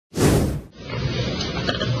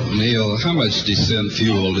Neil, how much descent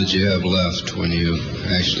fuel did you have left when you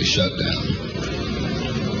actually shut down?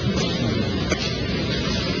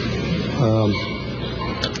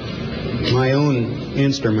 My own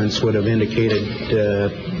instruments would have indicated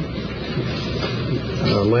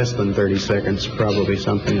less than 30 seconds, probably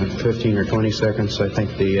something like 15 or 20 seconds. I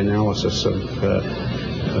think the analysis of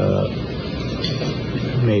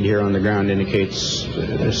made here on the ground indicates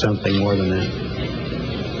something more than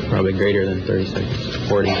that, probably greater than 30 seconds,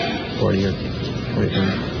 40 or 45.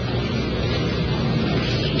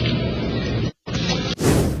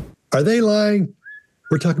 Are they lying?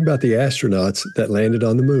 We're talking about the astronauts that landed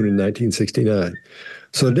on the moon in 1969.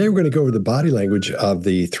 So today we're going to go over the body language of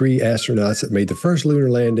the 3 astronauts that made the first lunar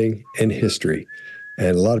landing in history.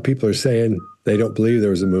 And a lot of people are saying they don't believe there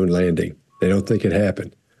was a moon landing. They don't think it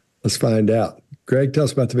happened. Let's find out. Greg, tell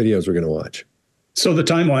us about the videos we're going to watch. So the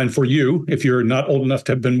timeline for you, if you're not old enough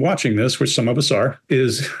to have been watching this, which some of us are,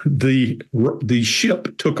 is the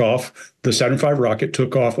ship took off, the Saturn V rocket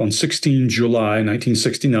took off on 16 July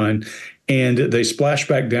 1969, and they splashed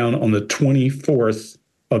back down on the 24th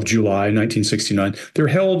of July 1969. They're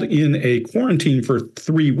held in a quarantine for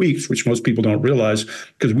 3 weeks, which most people don't realize,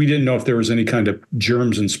 because we didn't know if there was any kind of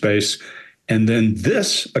germs in space. And then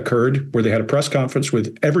this occurred where they had a press conference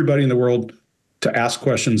with everybody in the world to ask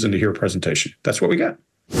questions and to hear a presentation. That's what we got.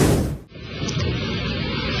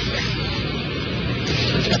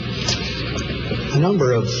 A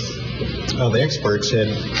number of experts had,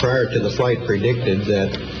 prior to the flight, predicted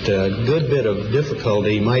that a good bit of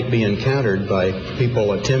difficulty might be encountered by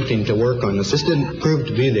people attempting to work on this. This didn't prove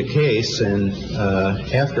to be the case, and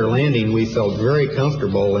after landing, we felt very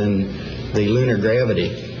comfortable in the lunar gravity.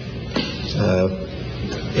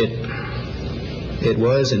 It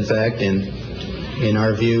was, in fact, in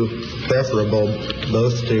our view, preferable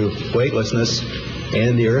both to weightlessness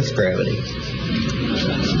and the Earth's gravity.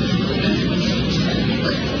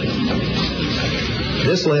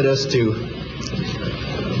 This led us to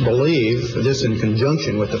believe, this in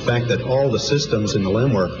conjunction with the fact that all the systems in the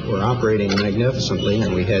LEM were operating magnificently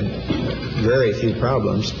and we had very few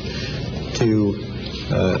problems, to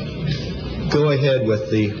go ahead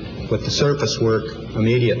with the surface work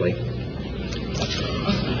immediately.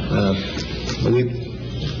 We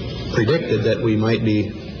predicted that we might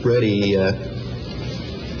be ready to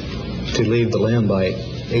leave the LEM by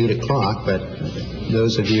 8 o'clock, but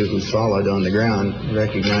those of you who followed on the ground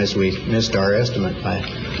recognize we missed our estimate by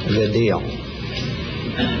a good deal.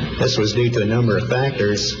 This was due to a number of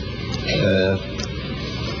factors.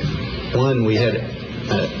 One, we had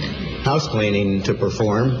house cleaning to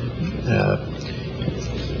perform,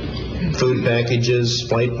 food packages,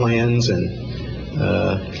 flight plans, and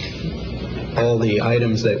all the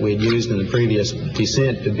items that we'd used in the previous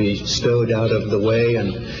descent to be stowed out of the way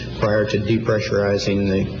and prior to depressurizing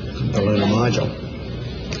the lunar module.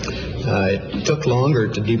 It took longer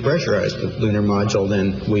to depressurize the lunar module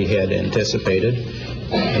than we had anticipated,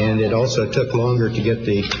 and it also took longer to get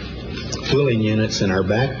the cooling units in our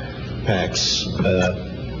backpacks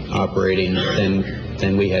operating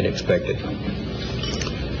than we had expected.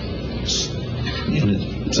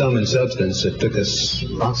 In sum and substance, it took us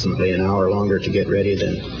approximately an hour longer to get ready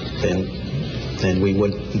than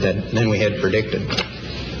we had predicted.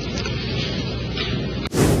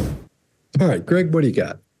 All right, Greg, what do you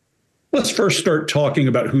got? Let's first start talking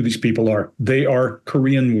about who these people are. They are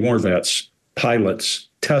Korean war vets, pilots,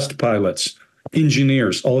 test pilots,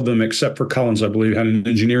 engineers. All of them, except for Collins, I believe, had an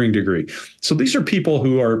engineering degree. So these are people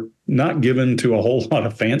who are not given to a whole lot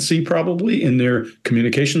of fancy, probably, in their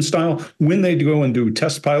communication style. When they go and do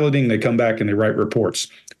test piloting, they come back and they write reports.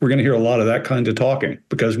 We're going to hear a lot of that kind of talking,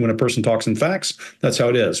 because when a person talks in facts, that's how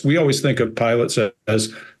it is. We always think of pilots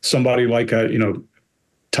as somebody like a,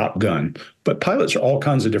 Top Gun. But pilots are all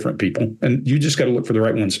kinds of different people, and you just got to look for the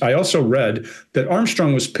right ones. I also read that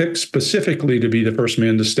Armstrong was picked specifically to be the first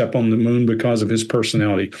man to step on the moon because of his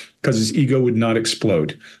personality, because his ego would not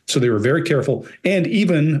explode. So they were very careful and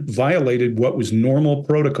even violated what was normal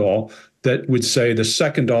protocol that would say the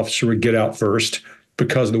second officer would get out first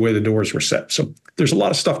because of the way the doors were set. So there's a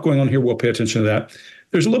lot of stuff going on here. We'll pay attention to that.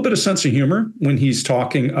 There's a little bit of sense of humor when he's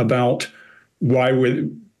talking about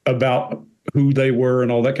about who they were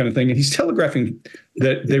and all that kind of thing. And he's telegraphing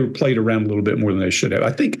that they were played around a little bit more than they should have.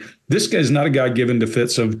 I think this guy is not a guy given to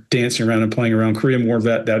fits of dancing around and playing around. Korean War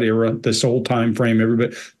vet, that era, this whole time frame,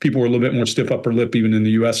 people were a little bit more stiff upper lip even in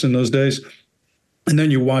the U.S. in those days. And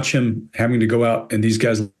then you watch him having to go out, and these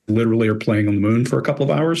guys literally are playing on the moon for a couple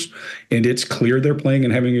of hours, and it's clear they're playing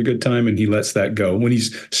and having a good time, and he lets that go when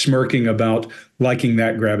he's smirking about liking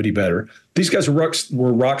that gravity better. These guys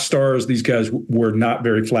were rock stars. These guys were not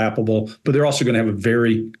very flappable, but they're also going to have a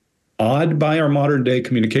very awed by our modern day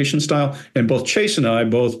communication style. And both Chase and I,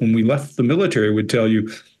 when we left the military, would tell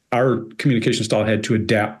you our communication style had to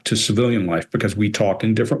adapt to civilian life because we talk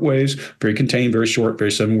in different ways, very contained, very short,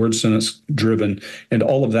 very 7-word sentence driven. And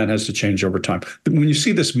all of that has to change over time. But when you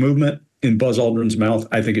see this movement in Buzz Aldrin's mouth,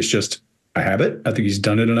 I think it's just a habit. I think he's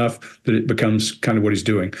done it enough that it becomes kind of what he's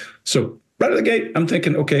doing. So right out of the gate, I'm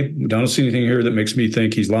thinking, okay, I don't see anything here that makes me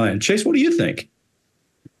think he's lying. Chase, what do you think?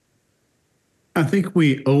 I think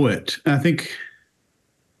we owe it. I think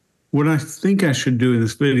what I think I should do in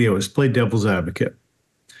this video is play devil's advocate.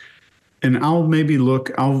 And I'll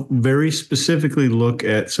very specifically look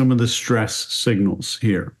at some of the stress signals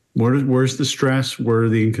here. Where's the stress? Where are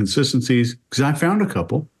the inconsistencies? Because I found a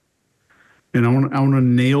couple. And I want to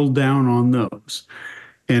nail down on those.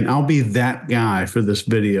 And I'll be that guy for this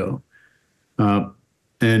video.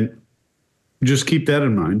 And just keep that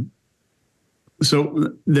in mind.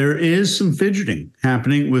 So there is some fidgeting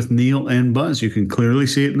happening with Neil and Buzz. You can clearly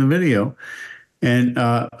see it in the video. And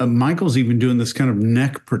Michael's even doing this kind of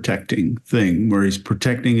neck protecting thing where he's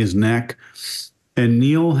protecting his neck. And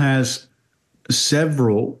Neil has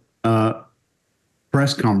several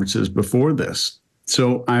press conferences before this.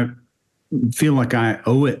 So I feel like I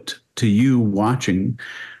owe it to you watching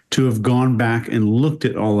to have gone back and looked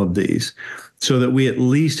at all of these so that we at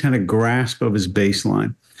least had a grasp of his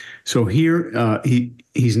baseline. So here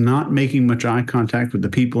he's not making much eye contact with the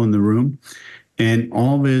people in the room. And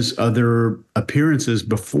all of his other appearances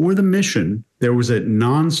before the mission, there was a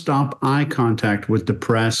nonstop eye contact with the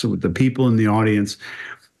press, with the people in the audience.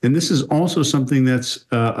 And this is also something that's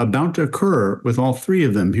about to occur with all three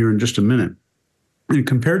of them here in just a minute. And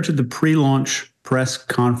compared to the pre-launch press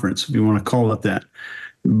conference, if you want to call it that,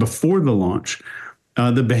 before the launch,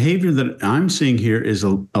 the behavior that I'm seeing here is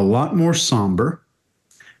a lot more somber.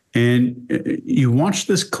 And you watch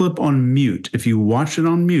this clip on mute. If you watch it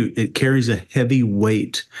on mute, it carries a heavy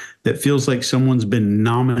weight that feels like someone's been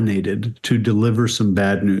nominated to deliver some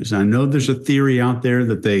bad news. I know there's a theory out there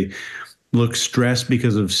that they look stressed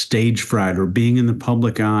because of stage fright or being in the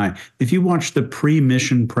public eye. If you watch the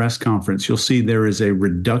pre-mission press conference, you'll see there is a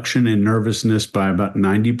reduction in nervousness by about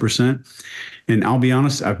 90%. And I'll be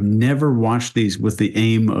honest, I've never watched these with the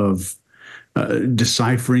aim of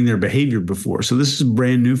deciphering their behavior before. So this is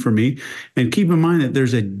brand new for me. And keep in mind that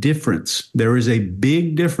there's a difference. There is a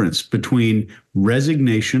big difference between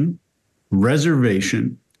resignation,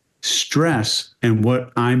 reservation, stress, and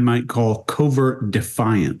what I might call covert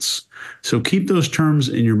defiance. So keep those terms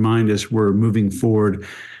in your mind as we're moving forward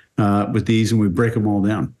with these and we break them all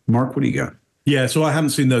down. Mark, what do you got? Yeah, so I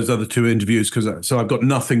haven't seen those other two interviews so I've got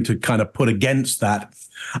nothing to kind of put against that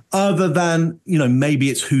other than,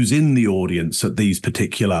 maybe it's who's in the audience at these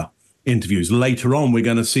particular interviews. Later on, we're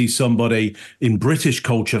going to see somebody in British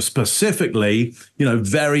culture specifically,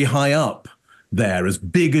 very high up there, as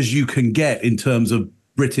big as you can get in terms of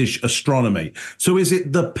British astronomy. So is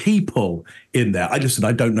it the people in there? I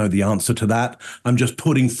don't know the answer to that. I'm just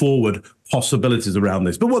putting forward possibilities around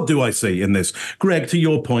this. But what do I see in this? Greg, to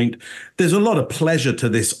your point, there's a lot of pleasure to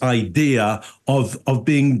this idea of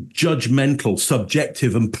being judgmental,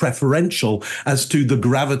 subjective, and preferential as to the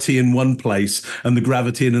gravity in one place and the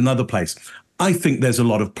gravity in another place. I think there's a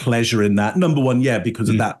lot of pleasure in that. Number one, because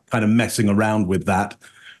of that kind of messing around with that.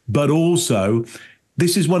 But also,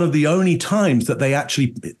 this is one of the only times that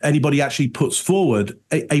anybody actually puts forward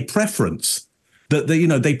a preference that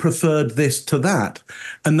they preferred this to that.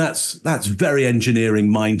 And that's very engineering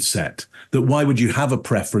mindset, that why would you have a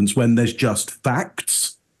preference when there's just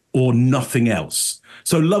facts or nothing else?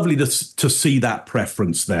 So lovely to see that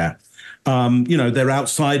preference there. They're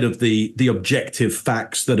outside of the objective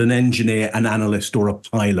facts that an engineer, an analyst, or a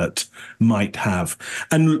pilot might have.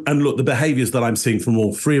 And look, the behaviors that I'm seeing from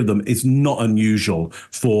all three of them is not unusual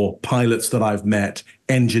for pilots that I've met,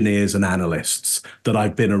 engineers and analysts that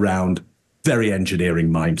I've been around. Very engineering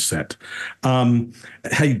mindset.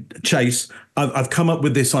 Hey, Chase, I've come up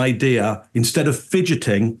with this idea. Instead of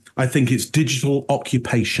fidgeting, I think it's digital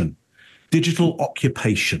occupation. Digital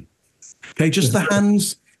occupation. Okay, just the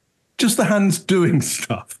hands doing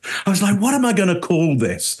stuff. I was like, what am I going to call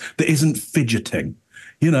this that isn't fidgeting?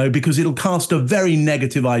 Because it'll cast a very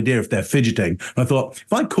negative idea if they're fidgeting. And I thought,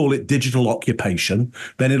 if I call it digital occupation,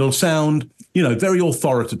 then it'll sound, very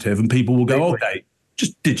authoritative and people will go, okay,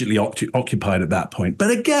 just digitally occupied at that point. But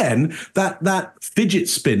again, that fidget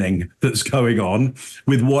spinning that's going on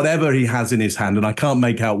with whatever he has in his hand, and I can't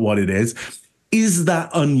make out what it is that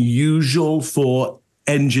unusual for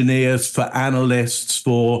engineers, for analysts,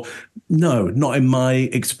 no, not in my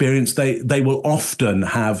experience. They will often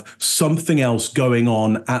have something else going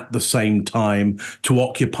on at the same time to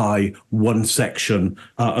occupy one section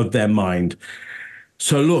of their mind.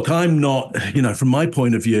 So look, I'm not, from my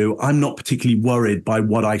point of view, I'm not particularly worried by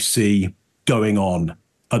what I see going on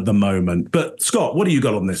at the moment. But Scott, what do you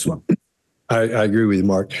got on this one? I agree with you,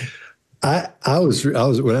 Mark. I was when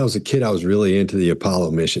I was a kid, I was really into the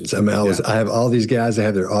Apollo missions. I mean, I have all these guys. I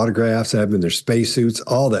have their autographs. I have them in their spacesuits,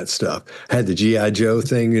 all that stuff. I had the G.I. Joe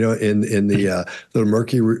thing, in the little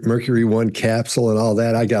Mercury 1 capsule and all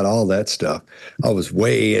that. I got all that stuff. I was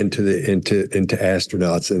way into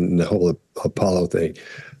astronauts and the whole Apollo thing.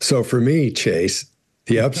 So for me, Chase,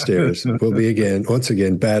 the upstairs will be once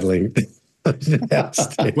again battling.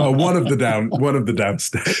 Well, one of the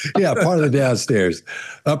downstairs. Yeah, part of the downstairs.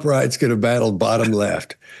 Upright's going to battle bottom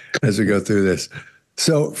left as we go through this.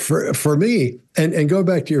 So for me, and going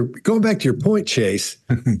back to your point, Chase,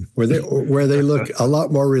 where they look a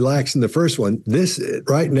lot more relaxed in the first one. This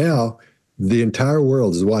right now, the entire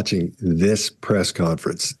world is watching this press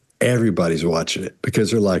conference. Everybody's watching it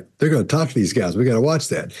because they're going to talk to these guys. We got to watch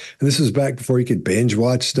that. And this was back before you could binge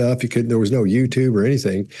watch stuff. There was no YouTube or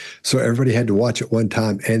anything. So everybody had to watch it one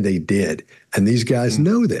time, and they did. And these guys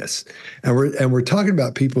know this. And we're talking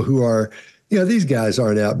about people who are, these guys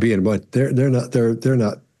aren't out being a bunch. They're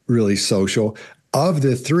not really social. Of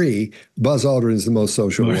the three, Buzz Aldrin is the most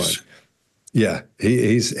social one. Yeah,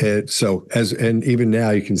 he's and even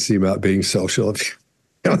now you can see him out being social.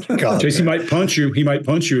 Chase, he might punch you. He might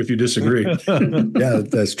punch you if you disagree. Yeah,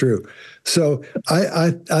 that's true. So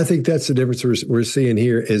I think that's the difference we're seeing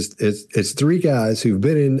here is it's three guys who've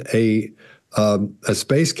been in a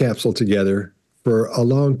space capsule together for a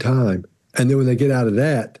long time, and then when they get out of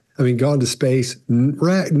that, gone to space,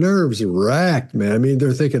 nerves racked, man. I mean,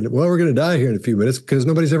 they're thinking, well, we're going to die here in a few minutes because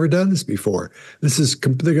nobody's ever done this before.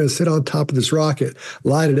 They're going to sit on top of this rocket,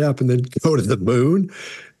 light it up, and then go to the moon.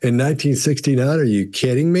 In 1969, are you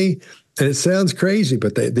kidding me? And it sounds crazy,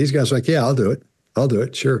 but these guys are like, yeah, I'll do it. I'll do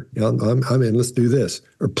it. Sure. I'm in. Let's do this.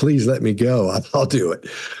 Or please let me go. I'll do it.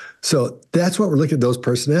 So that's what we're looking at, those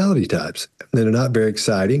personality types. And they're not very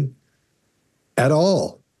exciting at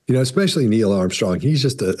all. Especially Neil Armstrong. He's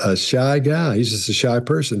just a shy guy. He's just a shy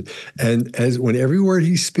person. And when every word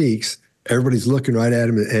he speaks, everybody's looking right at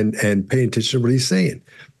him and paying attention to what he's saying.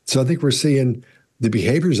 So I think we're seeing the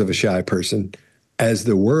behaviors of a shy person as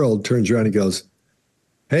the world turns around and goes,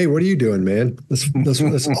 hey, what are you doing, man? Let's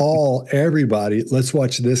everybody, let's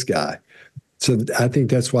watch this guy. So I think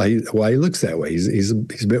that's why he looks that way. He's a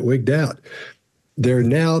bit wigged out. They're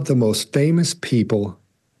now the most famous people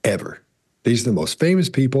ever. These are the most famous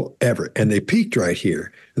people ever. And they peaked right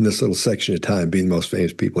here in this little section of time being the most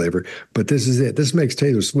famous people ever. But this is it. This makes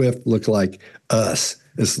Taylor Swift look like us.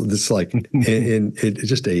 It's like it's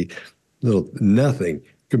just a little nothing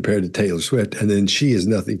compared to Taylor Swift. And then she is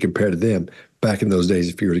nothing compared to them back in those days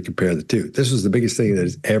if you were to compare the two. This was the biggest thing that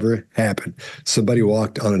has ever happened. Somebody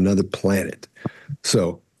walked on another planet.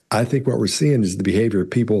 So I think what we're seeing is the behavior of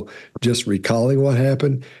people just recalling what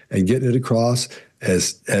happened and getting it across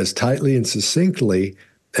as tightly and succinctly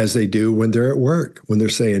as they do when they're at work, when they're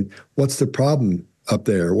saying, what's the problem up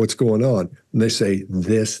there? What's going on? And they say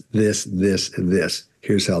this, this, this, and this.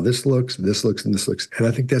 Here's how this looks, and this looks. And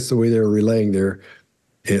I think that's the way they're relaying their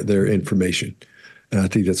information. And I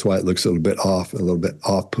think that's why it looks a little bit off, a little bit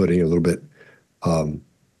off-putting, a little bit out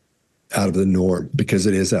of the norm, because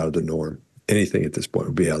it is out of the norm. Anything at this point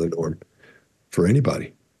would be out of the norm for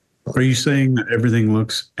anybody. Are you saying that everything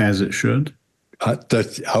looks as it should? I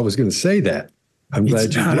was going to say that. I'm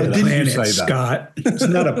glad you did. Didn't you say that, Scott? It's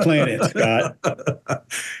not a planet, Scott.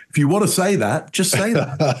 If you want to say that, just say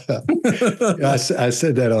that. I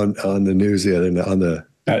said that on the news the other night.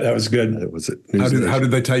 That was good. It was how did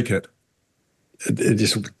they take it? It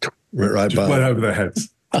just went right by. Went over their heads.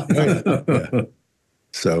 Yeah.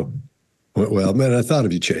 So, well, man, I thought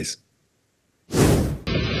of you, Chase.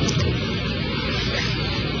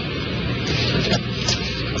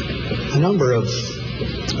 A number of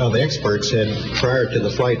experts had, prior to the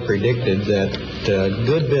flight, predicted that a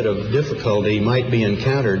good bit of difficulty might be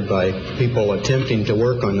encountered by people attempting to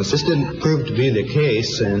work on this. This didn't prove to be the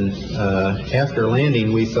case, and after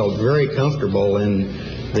landing, we felt very comfortable in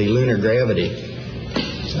the lunar gravity.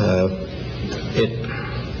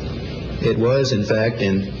 It was, in fact,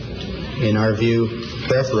 in our view,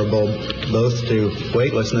 preferable both to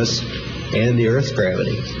weightlessness and the Earth's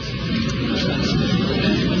gravity.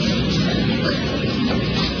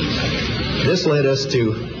 This led us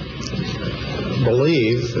to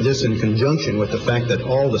believe, this in conjunction with the fact that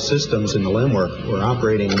all the systems in the LEM were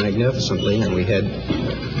operating magnificently and we had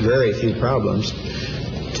very few problems,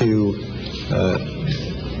 to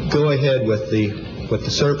go ahead with the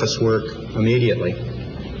surface work immediately.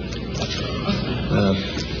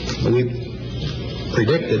 We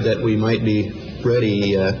predicted that we might be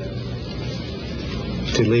ready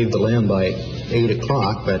to leave the LEM by 8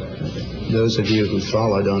 o'clock, but those of you who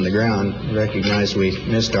followed on the ground recognize we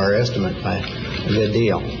missed our estimate by a good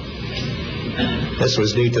deal. This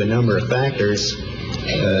was due to a number of factors.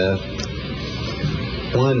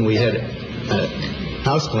 One, we had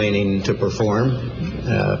house cleaning to perform,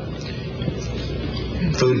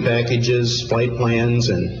 food packages, flight plans,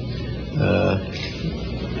 and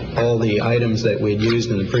all the items that we'd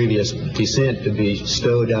used in the previous descent to be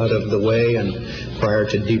stowed out of the way and prior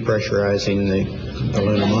to depressurizing the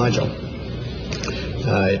lunar module.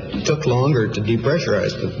 It took longer to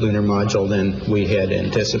depressurize the lunar module than we had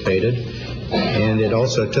anticipated, and it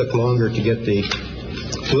also took longer to get the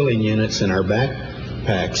cooling units in our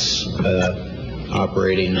backpacks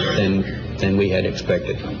operating than we had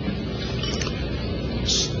expected.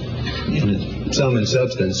 In sum and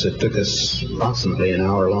substance, it took us approximately an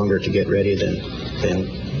hour longer to get ready than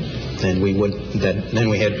we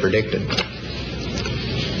had predicted.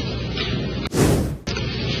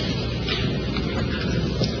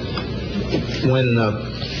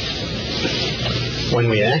 When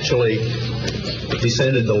we actually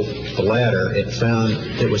descended the ladder, it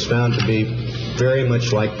was found to be very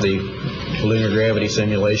much like the lunar gravity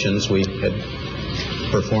simulations we had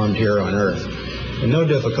performed here on Earth. And no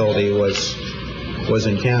difficulty was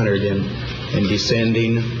encountered in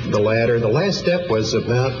descending the ladder. The last step was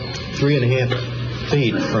about 3.5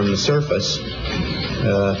 feet from the surface,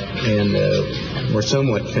 and we're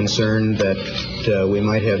somewhat concerned that we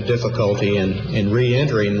might have difficulty in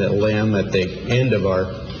re-entering the LEM at the end of our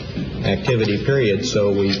activity period,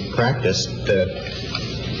 so we practiced that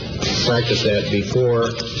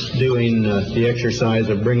before doing the exercise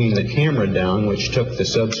of bringing the camera down, which took the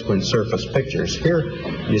subsequent surface pictures. Here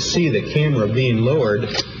you see the camera being lowered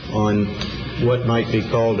on what might be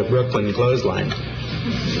called a Brooklyn clothesline.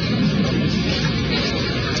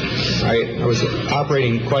 I was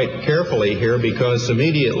operating quite carefully here because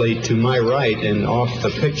immediately to my right and off the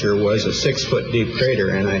picture was a 6-foot deep crater,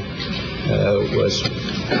 and I was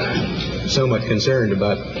somewhat concerned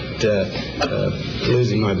about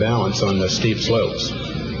losing my balance on the steep slopes.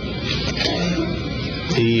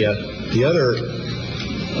 The other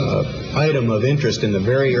item of interest in the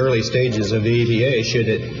very early stages of EVA, should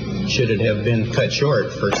it have been cut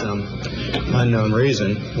short for some unknown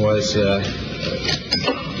reason, was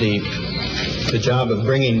the job of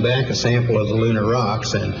bringing back a sample of the lunar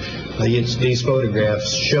rocks, and these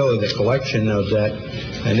photographs show the collection of that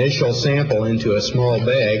initial sample into a small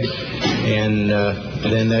bag, and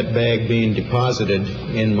then that bag being deposited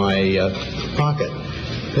in my pocket.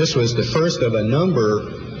 This was the first of a number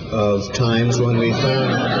of times when we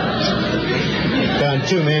found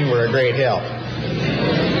two men were a great help.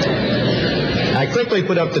 I quickly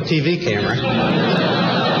put up the TV camera.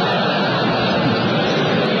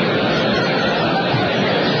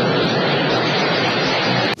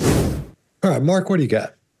 All right, Mark, what do you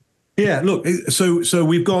got? Yeah, look, so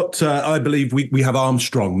we've got, I believe we have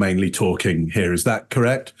Armstrong mainly talking here. Is that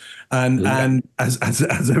correct? And as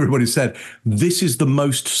everybody said, this is the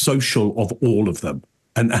most social of all of them.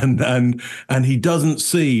 And he doesn't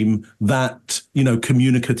seem that,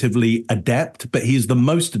 communicatively adept, but he's the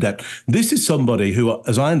most adept. This is somebody who,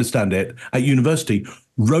 as I understand it, at university,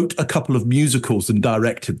 wrote a couple of musicals and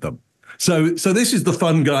directed them. So this is the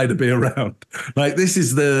fun guy to be around. Like this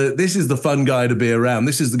is the fun guy to be around.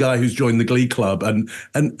 This is the guy who's joined the Glee Club, and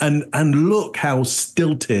look how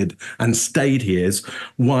stilted and staid he is.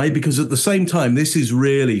 Why? Because at the same time, this is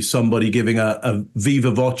really somebody giving a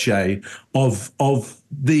viva voce of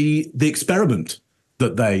the experiment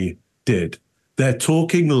that they did. They're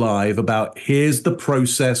talking live about here's the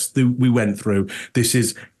process that we went through. This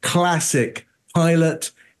is classic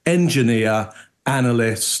pilot, engineer,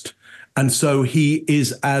 analyst. And so he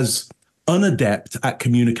is as unadept at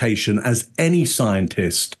communication as any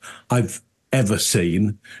scientist I've ever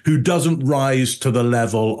seen, who doesn't rise to the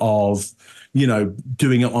level of,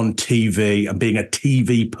 doing it on TV and being a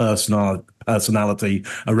TV personality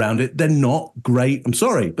around it. They're not great. I'm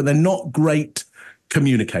sorry, but they're not great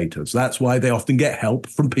communicators. That's why they often get help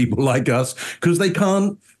from people like us, because they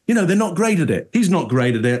can't, they're not great at it. He's not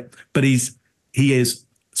great at it, but he is,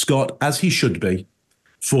 Scott, as he should be,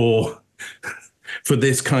 for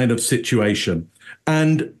this kind of situation,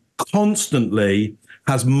 and constantly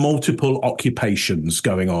has multiple occupations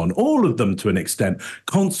going on, all of them to an extent,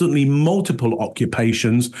 constantly multiple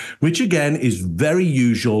occupations, which again is very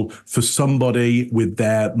usual for somebody with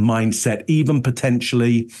their mindset, even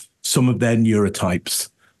potentially some of their neurotypes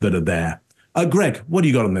that are there. Greg, what do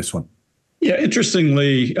you got on this one? Yeah,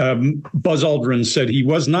 interestingly, Buzz Aldrin said he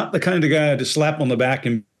was not the kind of guy to slap on the back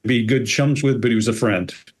and be good chums with, but he was a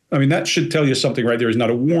friend. I mean, that should tell you something right there. He's not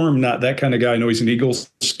a worm, not that kind of guy. I know he's an Eagle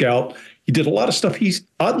Scout. He did a lot of stuff. He's,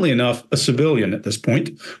 oddly enough, a civilian at this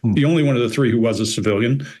point. The only one of the three who was a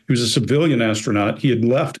civilian. He was a civilian astronaut. He had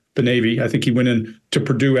left the Navy. I think he went in to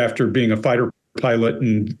Purdue after being a fighter pilot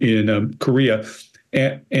in Korea,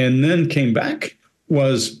 and then came back,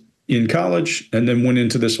 was in college, and then went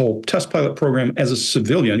into this whole test pilot program as a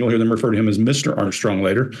civilian. You'll hear them refer to him as Mr. Armstrong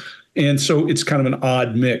later. And so it's kind of an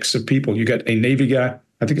odd mix of people. You got a Navy guy,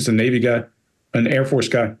 I think it's a Navy guy, an Air Force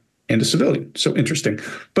guy, and a civilian. So interesting.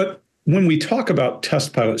 But when we talk about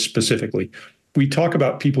test pilots specifically, we talk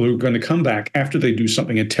about people who are going to come back after they do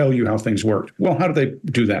something and tell you how things worked. Well, how do they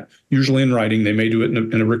do that? Usually in writing. They may do it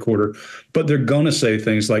in a recorder, but they're going to say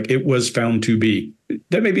things like, it was found to be.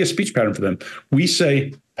 That may be a speech pattern for them. We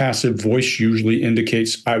say passive voice usually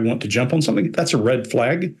indicates I want to jump on something. That's a red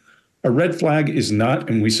flag. A red flag is not,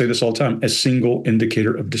 and we say this all the time, a single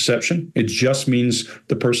indicator of deception. It just means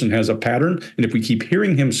the person has a pattern. And if we keep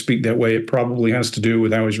hearing him speak that way, it probably has to do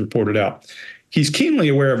with how he's reported out. He's keenly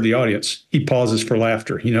aware of the audience. He pauses for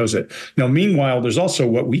laughter. He knows it. Now, meanwhile, there's also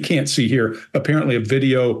what we can't see here, apparently a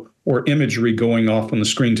video or imagery going off on the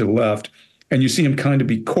screen to the left. And you see him kind of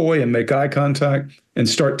be coy and make eye contact and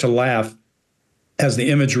start to laugh as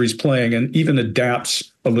the imagery is playing, and even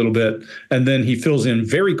adapts a little bit. And then he fills in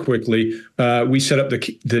very quickly. We set up the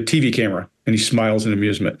TV camera, and he smiles in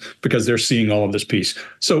amusement because they're seeing all of this piece.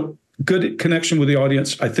 So good connection with the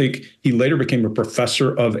audience. I think he later became a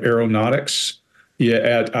professor of aeronautics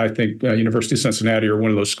at, I think, University of Cincinnati or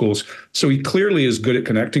one of those schools. So he clearly is good at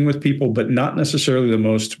connecting with people, but not necessarily the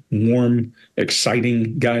most warm,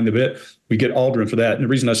 exciting guy in the bit. We get Aldrin for that. And the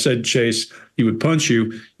reason I said, Chase, he would punch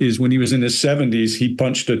you is when he was in his 70s, he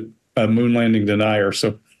punched a moon landing denier.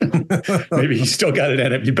 So maybe he still got it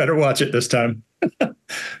in him. You better watch it this time.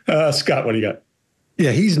 Scott, what do you got?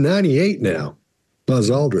 Yeah, he's 98 now,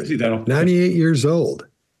 Buzz Aldrin. 98 years old.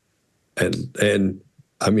 And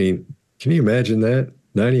I mean, can you imagine that?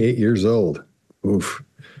 98 years old. Oof,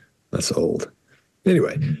 that's old.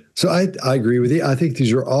 Anyway, so I agree with you. I think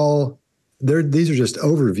these are just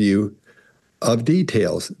overview of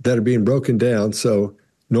details that are being broken down so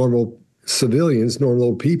normal civilians,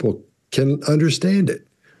 normal people can understand it,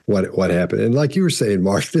 what happened. And like you were saying,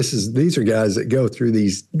 Mark, these are guys that go through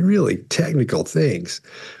these really technical things,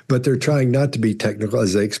 but they're trying not to be technical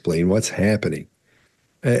as they explain what's happening.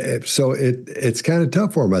 So it's kind of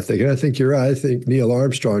tough for him, I think. And I think you're right. I think Neil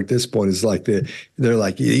Armstrong at this point is like they're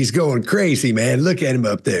like, he's going crazy, man. Look at him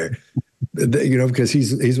up there. Because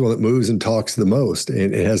he's the one that moves and talks the most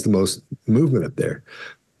and has the most movement up there.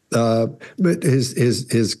 But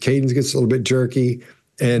his cadence gets a little bit jerky,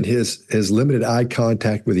 and his limited eye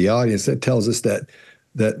contact with the audience, that tells us that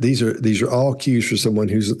these are all cues for someone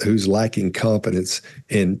who's lacking confidence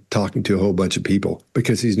in talking to a whole bunch of people,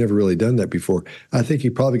 because he's never really done that before. I think he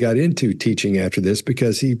probably got into teaching after this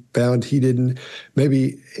because he found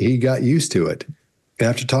maybe he got used to it.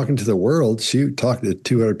 After talking to the world, talking to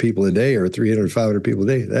 200 people a day or 300, 500 people a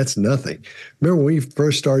day, that's nothing. Remember when we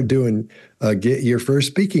first started doing your first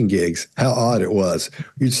speaking gigs, how odd it was.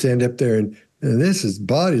 You'd stand up there and this is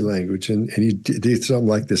body language, and you did something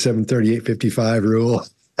like the 738-55 rule.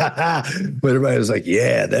 But everybody was like,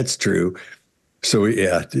 yeah, that's true. So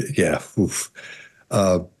yeah. Oof.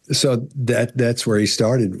 So that's where he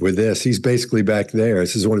started with this. He's basically back there.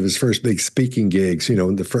 This is one of his first big speaking gigs,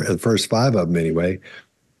 the first 5 of them anyway.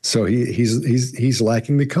 So he's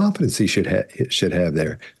lacking the confidence he should have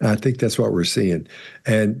there. And I think that's what we're seeing.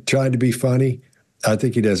 And trying to be funny, I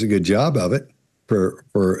think he does a good job of it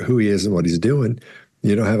for who he is and what he's doing.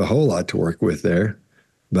 You don't have a whole lot to work with there.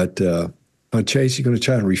 But Chase, you going to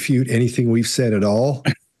try and refute anything we've said at all?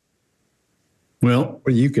 Well,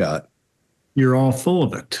 what do you got? You're all full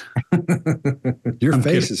of it. Your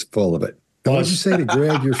face is full of it. What did you say to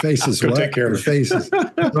Greg? Your face is what? Take care Your of face is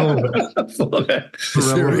irrelevant. Full of it.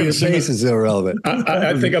 Your face is irrelevant.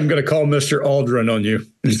 I think I'm going to call Mr. Aldrin on you.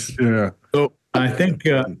 Yeah. So I think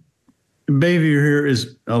behavior here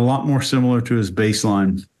is a lot more similar to his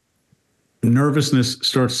baseline. Nervousness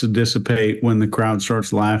starts to dissipate when the crowd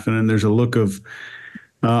starts laughing, and there's a look of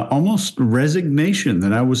almost resignation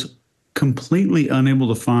that I was completely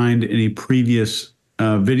unable to find any previous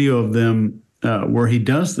video of them where he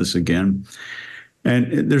does this again.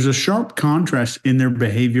 And there's a sharp contrast in their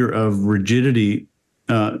behavior of rigidity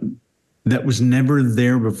that was never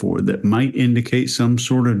there before, that might indicate some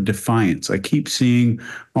sort of defiance. I keep seeing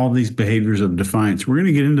all these behaviors of defiance. We're going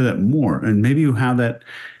to get into that more, and maybe how that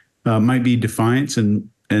might be defiance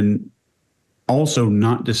and also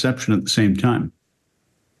not deception at the same time.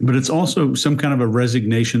 But it's also some kind of a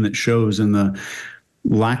resignation that shows in the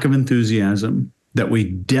lack of enthusiasm that we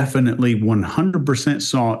definitely 100%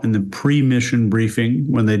 saw in the pre-mission briefing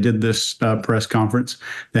when they did this press conference.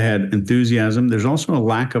 They had enthusiasm. There's also a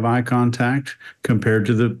lack of eye contact compared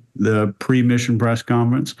to the pre-mission press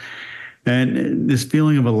conference. And this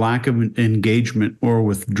feeling of a lack of engagement or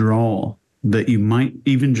withdrawal that you might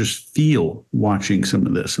even just feel watching some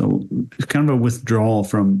of this. So it's kind of a withdrawal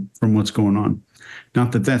from what's going on.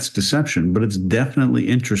 Not that that's deception, but it's definitely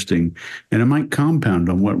interesting, and it might compound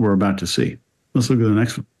on what we're about to see. Let's look at the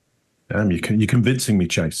next one. Damn, you're convincing me,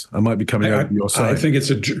 Chase. I might be coming over your side. I think it's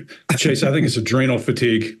Chase. I think it's adrenal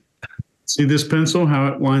fatigue. See this pencil? How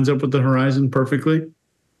it lines up with the horizon perfectly?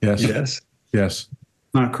 Yes. Yes. Yes.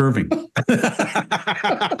 Not curving.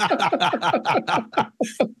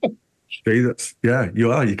 Jesus. Yeah, you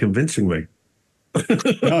are. You're convincing me.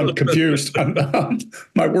 No, I'm confused.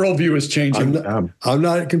 My worldview is changing. I'm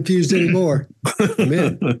not confused anymore. I'm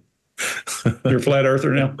in. You're a flat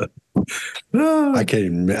earther now. I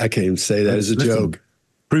can't even say that as a joke.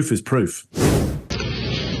 Proof is proof.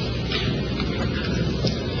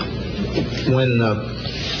 When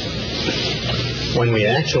we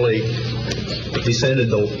actually descended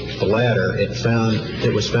the ladder, it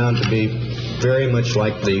was found to be very much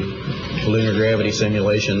like the lunar gravity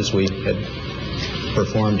simulations we had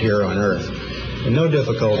performed here on Earth. And no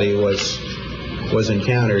difficulty was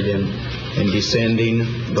encountered in descending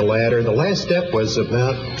the ladder. The last step was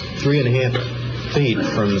about 3.5 feet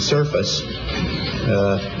from the surface,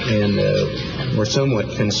 and we're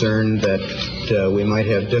somewhat concerned that we might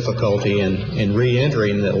have difficulty in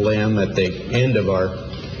re-entering the LEM at the end of our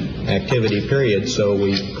activity period, so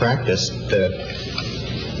we practiced that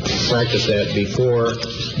before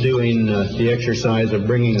doing the exercise of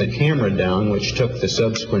bringing the camera down, which took the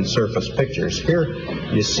subsequent surface pictures. Here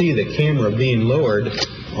you see the camera being lowered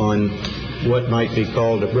on what might be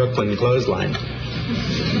called a Brooklyn clothesline.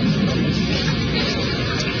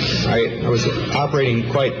 I was operating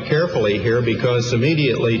quite carefully here because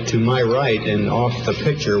immediately to my right and off the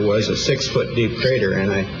picture was a 6-foot deep crater,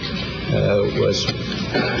 and I was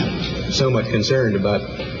somewhat concerned about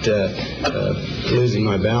losing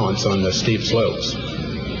my balance on the steep slopes.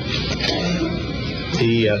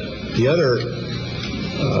 The other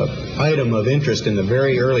item of interest in the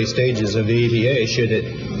very early stages of EVA, should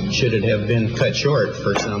it have been cut short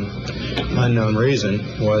for some unknown reason,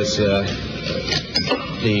 was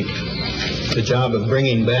the job of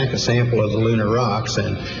bringing back a sample of the lunar rocks,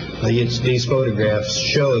 and these photographs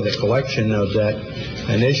show the collection of that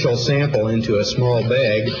initial sample into a small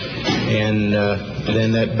bag, and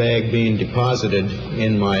then that bag being deposited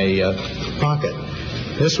in my pocket.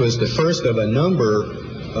 This was the first of a number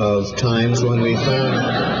of times when we found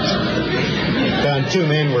two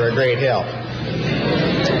men were a great help.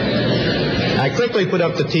 I quickly put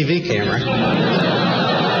up the TV camera.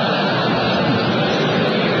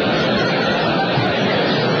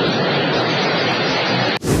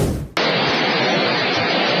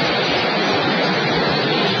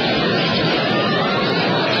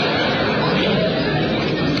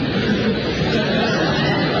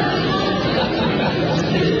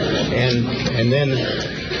 And then,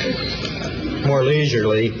 more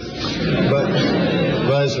leisurely, but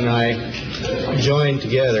Buzz and I joined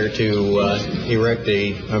together to erect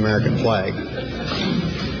the American flag.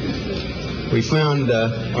 We found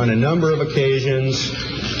on a number of occasions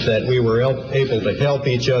that we were able to help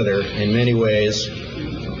each other in many ways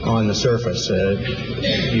on the surface.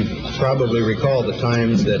 You probably recall the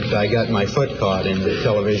times that I got my foot caught in the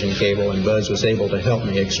television cable, and Buzz was able to help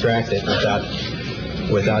me extract it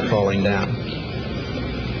without falling down.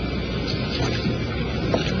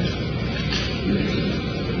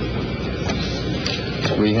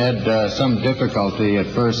 We had some difficulty at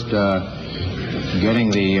first getting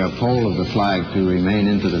the pole of the flag to remain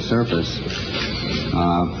into the surface.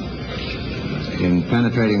 In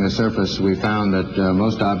penetrating the surface, we found that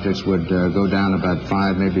most objects would go down about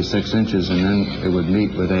 5, maybe 6 inches, and then it would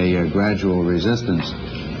meet with a gradual resistance.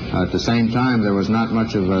 At the same time, there was not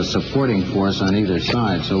much of a supporting force on either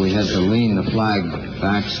side, so we had to lean the flag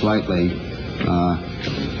back slightly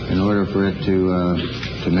in order for it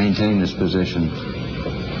to maintain this position.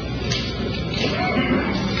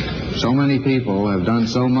 So many people have done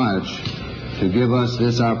so much to give us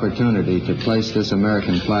this opportunity to place this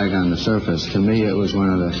American flag on the surface, to me it was one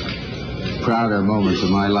of the prouder moments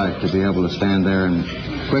of my life to be able to stand there and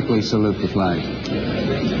quickly salute the flag.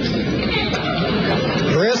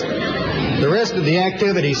 The rest of the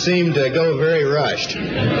activity seemed to go very rushed.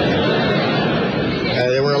 There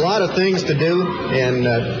were a lot of things to do, and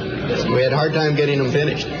we had a hard time getting them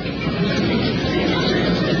finished.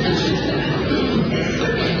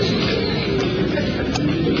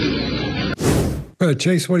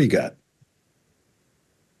 Chase, what do you got?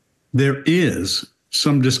 There is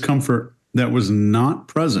some discomfort that was not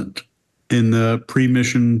present in the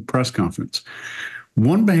pre-mission press conference.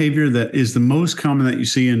 One behavior that is the most common that you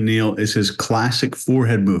see in Neil is his classic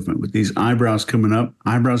forehead movement with these eyebrows coming up,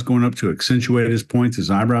 eyebrows going up to accentuate his points, his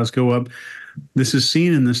eyebrows go up. This is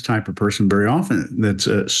seen in this type of person very often that's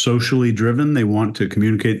socially driven. They want to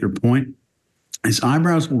communicate their point. His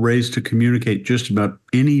eyebrows will raise to communicate just about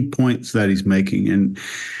any points that he's making. And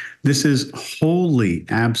this is wholly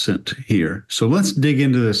absent here. So let's dig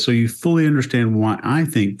into this so you fully understand why I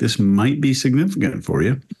think this might be significant for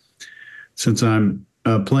you, since I'm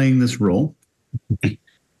playing this role.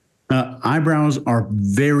 Eyebrows are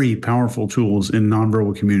very powerful tools in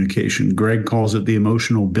nonverbal communication. Greg calls it the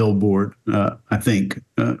emotional billboard, I think,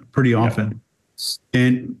 pretty often.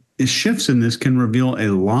 And shifts in this can reveal a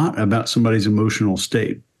lot about somebody's emotional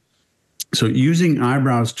state. So using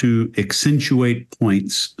eyebrows to accentuate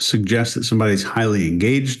points suggests that somebody's highly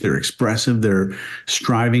engaged, they're expressive, they're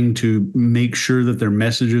striving to make sure that their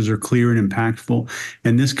messages are clear and impactful.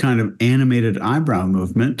 And this kind of animated eyebrow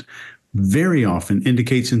movement very often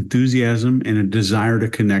indicates enthusiasm and a desire to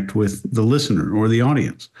connect with the listener or the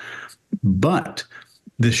audience. But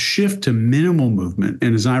the shift to minimal movement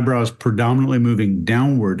and his eyebrows predominantly moving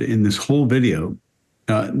downward in this whole video,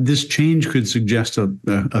 this change could suggest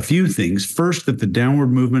a few things. First, that the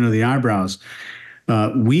downward movement of the eyebrows,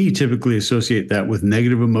 we typically associate that with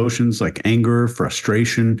negative emotions like anger,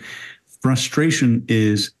 frustration. Frustration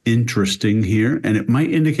is interesting here, and it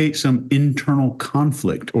might indicate some internal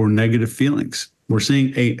conflict or negative feelings. We're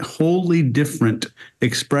seeing a wholly different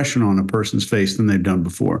expression on a person's face than they've done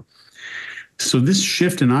before. So this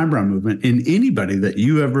shift in eyebrow movement in anybody that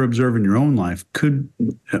you ever observe in your own life could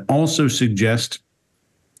also suggest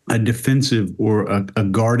a defensive or a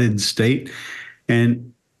guarded state.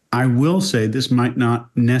 And I will say this might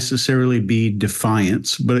not necessarily be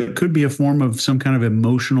defiance, but it could be a form of some kind of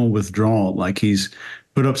emotional withdrawal, like he's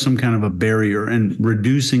put up some kind of a barrier and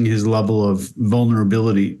reducing his level of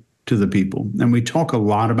vulnerability to the people. And we talk a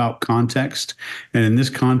lot about context. And in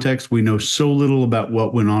this context, we know so little about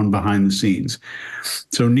what went on behind the scenes.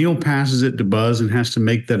 So Neil passes it to Buzz and has to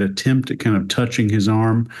make that attempt at kind of touching his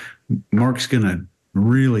arm. Mark's going to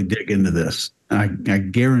really dig into this. I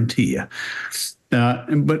guarantee you.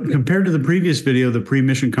 But compared to the previous video, the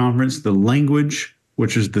pre-mission conference, the language,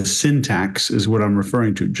 which is the syntax, is what I'm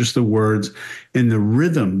referring to, just the words, and the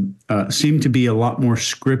rhythm seem to be a lot more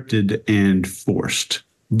scripted and forced.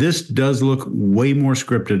 This does look way more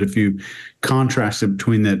scripted if you contrast it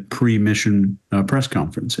between that pre-mission press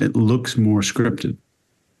conference. It looks more scripted.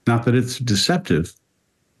 Not that it's deceptive.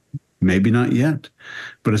 Maybe not yet,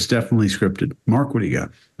 but it's definitely scripted. Mark, what do you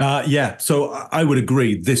got? Yeah, so I would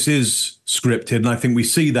agree. This is scripted, and I think we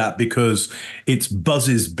see that because it's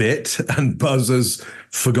Buzz's bit, and Buzz has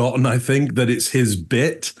forgotten, I think, that it's his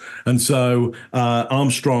bit. And so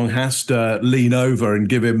Armstrong has to lean over and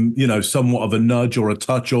give him, somewhat of a nudge or a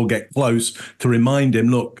touch or get close to remind him,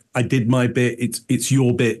 look, I did my bit. It's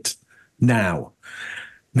your bit now.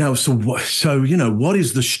 Now, so what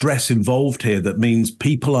is the stress involved here that means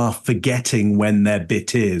people are forgetting when their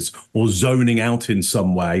bit is or zoning out in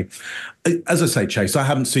some way? As I say, Chase, I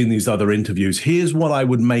haven't seen these other interviews. Here's what I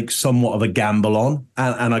would make somewhat of a gamble on,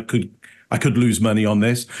 and I could lose money on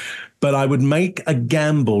this, but I would make a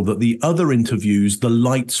gamble that the other interviews, the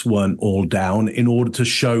lights weren't all down in order to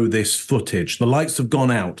show this footage. The lights have gone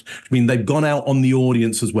out. I mean, they've gone out on the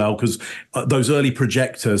audience as well, because those early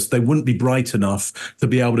projectors, they wouldn't be bright enough to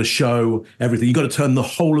be able to show everything. You've got to turn the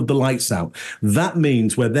whole of the lights out. That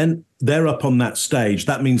means they're up on that stage.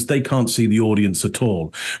 That means they can't see the audience at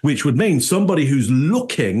all, which would mean somebody who's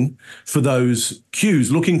looking for those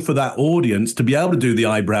cues, looking for that audience to be able to do the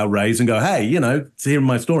eyebrow raise and go, hey, hearing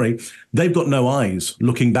my story, they've got no eyes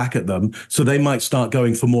looking back at them. So they might start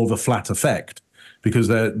going for more of a flat effect because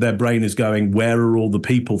their brain is going, where are all the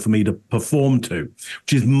people for me to perform to?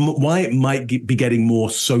 Which is why it might be getting more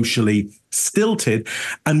socially stilted.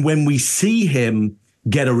 And when we see him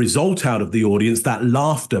get a result out of the audience, that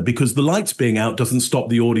laughter, because the lights being out doesn't stop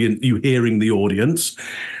the audience, you hearing the audience.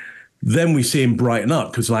 then we see him brighten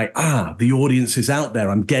up because the audience is out there.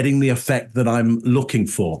 I'm getting the effect that I'm looking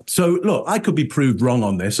for. So look, I could be proved wrong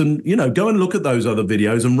on this, and go and look at those other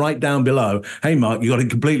videos and write down below, hey Mark, you got it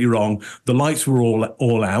completely wrong. The lights were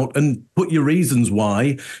all out, and put your reasons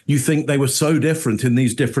why you think they were so different in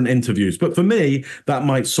these different interviews. But for me, that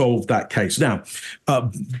might solve that case. Now,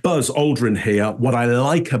 Buzz Aldrin here, what I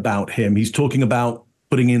like about him, he's talking about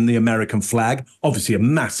putting in the American flag, obviously a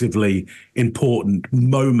massively important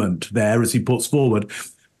moment there as he puts forward,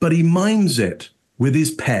 but he mimes it with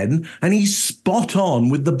his pen, and he's spot on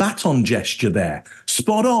with the baton gesture there.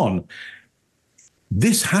 Spot on.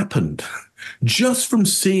 This happened. Just from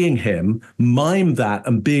seeing him mime that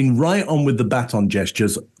and being right on with the baton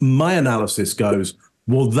gestures, my analysis goes,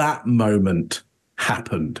 well, that moment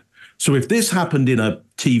happened. So if this happened in a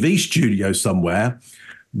TV studio somewhere,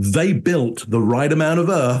 they built the right amount of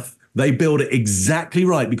earth. They built it exactly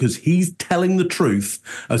right because he's telling the truth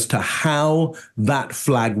as to how that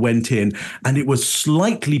flag went in. And it was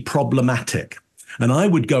slightly problematic. And I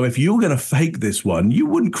would go, if you were going to fake this one, you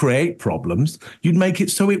wouldn't create problems. You'd make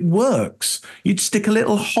it so it works. You'd stick a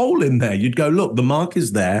little hole in there. You'd go, look, the mark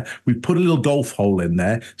is there. We've put a little golf hole in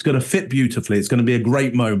there. It's going to fit beautifully. It's going to be a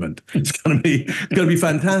great moment. It's going to be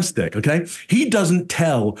fantastic. Okay. He doesn't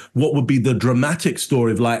tell what would be the dramatic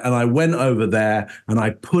story of and I went over there and I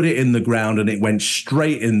put it in the ground and it went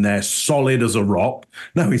straight in there, solid as a rock.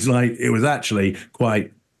 No, he's like, it was actually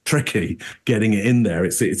quite tricky getting it in there.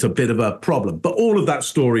 It's a bit of a problem, but all of that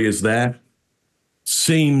story is there.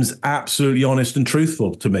 Seems absolutely honest and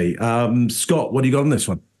truthful to me. Scott, what do you got on this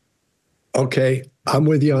one? Okay, I'm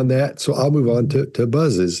with you on that. So I'll move on to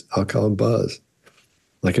Buzz's. I'll call him Buzz,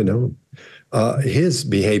 like I know him. His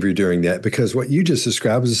behavior during that, because what you just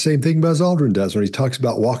described is the same thing Buzz Aldrin does when he talks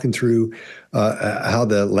about walking through how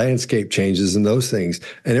the landscape changes and those things.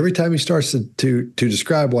 And every time he starts to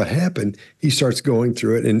describe what happened, he starts going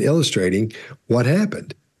through it and illustrating what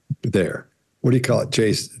happened there. What do you call it,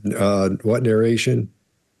 Chase? What narration?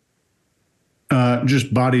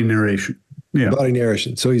 Just body narration. Yeah. Body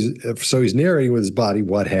narration. So he's narrating with his body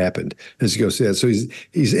what happened as he goes through that. So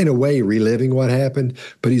he's in a way reliving what happened,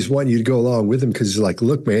 but he's wanting you to go along with him because he's like,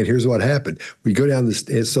 look, man, here's what happened. We go down this.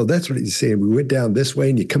 And so that's what he's saying. We went down this way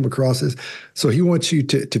and you come across this. So he wants you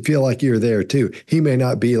to feel like you're there too. He may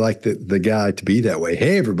not be like the guy to be that way.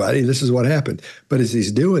 Hey, everybody, this is what happened. But as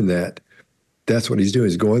he's doing that, that's what he's doing.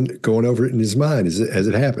 He's going over it in his mind as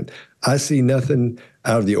it happened. I see nothing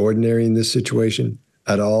out of the ordinary in this situation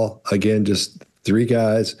at all. Again, just three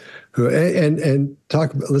guys who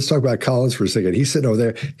let's talk about Collins for a second. He's sitting over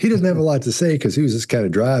there. He doesn't have a lot to say because he was just kind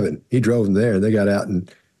of driving. He drove them there and they got out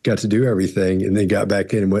and got to do everything and then got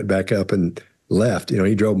back in and went back up and left.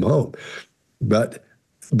 He drove them home. But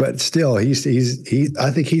still, I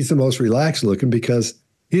think he's the most relaxed looking because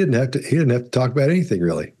he didn't have to talk about anything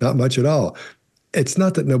really, not much at all. It's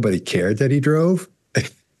not that nobody cared that he drove.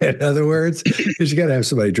 In other words, you got to have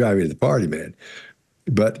somebody driving to the party, man.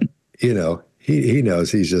 But, he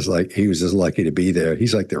knows he was just lucky to be there.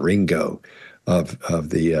 He's like the Ringo of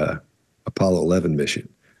the Apollo 11 mission,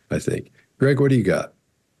 I think. Greg, what do you got?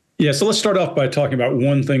 Yeah, so let's start off by talking about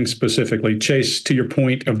one thing specifically. Chase, to your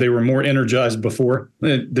point of they were more energized before,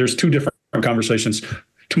 there's two different conversations.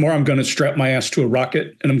 Tomorrow I'm going to strap my ass to a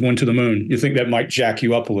rocket and I'm going to the moon. You think that might jack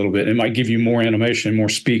you up a little bit. It might give you more animation, more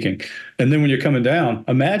speaking. And then when you're coming down,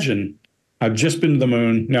 imagine I've just been to the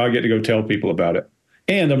moon. Now I get to go tell people about it.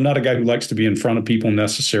 And I'm not a guy who likes to be in front of people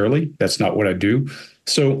necessarily. That's not what I do.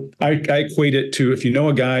 So I equate it to if you know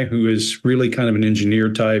a guy who is really kind of an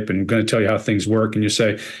engineer type and going to tell you how things work, and you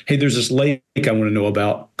say, hey, there's this lake I want to know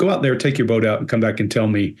about. Go out there, take your boat out and come back and tell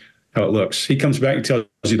me how it looks. He comes back and tells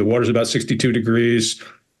you the water's about 62 degrees.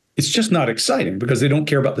 It's just not exciting because they don't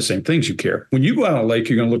care about the same things you care. When you go out on a lake,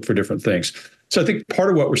 you're going to look for different things. So I think part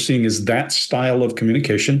of what we're seeing is that style of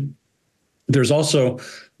communication. There's also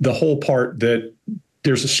the whole part that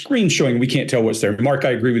there's a screen showing we can't tell what's there. Mark, I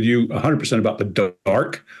agree with you 100% about the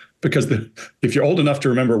dark, because if you're old enough to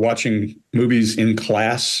remember watching movies in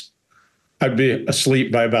class, I'd be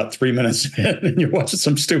asleep by about 3 minutes in, and you're watching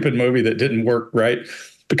some stupid movie that didn't work right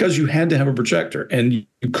because you had to have a projector and you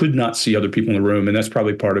could not see other people in the room. And that's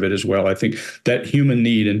probably part of it as well. I think that human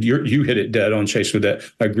need, and you hit it dead on, Chase, with that.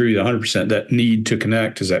 I agree with you 100%. That need to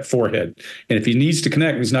connect is that forehead. And if he needs to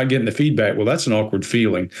connect and he's not getting the feedback, well, that's an awkward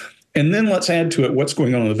feeling. And then let's add to it what's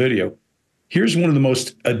going on in the video. Here's one of the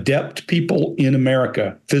most adept people in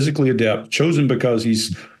America, physically adept, chosen because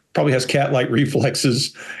he's probably has cat-like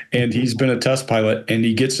reflexes, and he's been a test pilot, and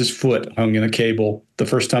he gets his foot hung in a cable the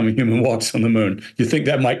first time a human walks on the moon. You think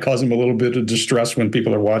that might cause him a little bit of distress when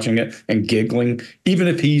people are watching it and giggling, even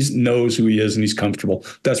if he knows who he is and he's comfortable.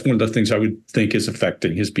 That's one of the things I would think is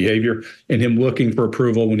affecting his behavior and him looking for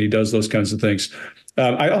approval when he does those kinds of things.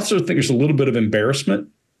 I also think there's a little bit of embarrassment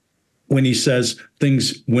when he says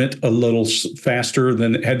things went a little faster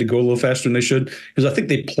than had to go a little faster than they should, because I think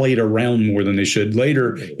they played around more than they should.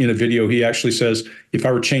 Later in a video, he actually says, if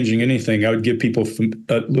I were changing anything, I would give people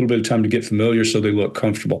a little bit of time to get familiar so they look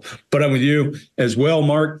comfortable. But I'm with you as well,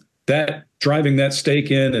 Mark, that driving that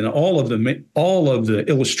stake in and all of the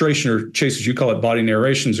illustration, or Chase, as you call it, body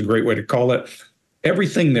narration is a great way to call it.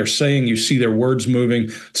 Everything they're saying, you see their words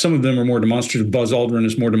moving. Some of them are more demonstrative. Buzz Aldrin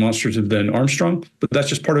is more demonstrative than Armstrong, but that's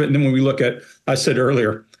just part of it. And then when we look at, I said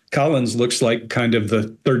earlier, Collins looks like kind of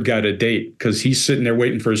the third guy to date because he's sitting there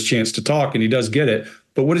waiting for his chance to talk, and he does get it.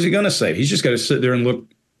 But what is he going to say? He's just got to sit there and look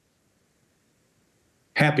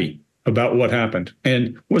happy about what happened,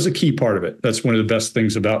 and was a key part of it. That's one of the best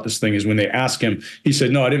things about this thing is when they ask him, he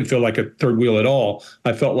said, no, I didn't feel like a third wheel at all.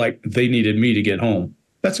 I felt like they needed me to get home.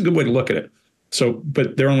 That's a good way to look at it. So,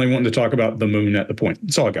 but they're only wanting to talk about the moon at the point.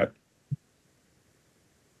 That's all I got.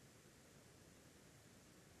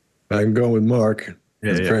 I can go with Mark.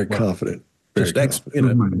 Yeah, He's very confident. Just expert.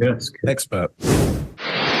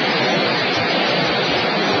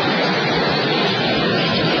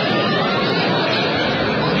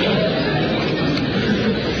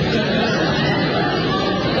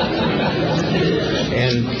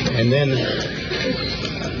 And then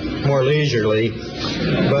more leisurely,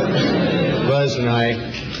 but Buzz and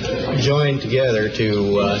I joined together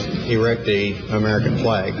to erect the American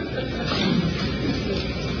flag.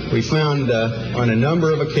 We found on a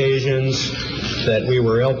number of occasions that we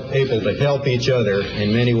were able to help each other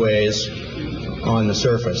in many ways on the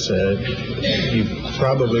surface. You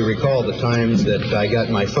probably recall the times that I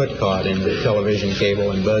got my foot caught in the television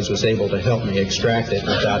cable, and Buzz was able to help me extract it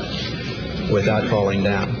without falling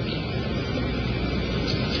down.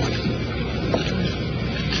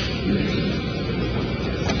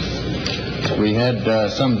 We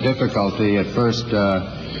had some difficulty at first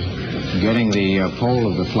getting the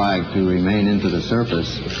pole of the flag to remain into the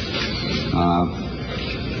surface.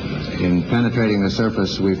 In penetrating the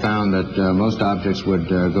surface, we found that most objects would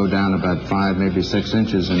go down about 5, maybe 6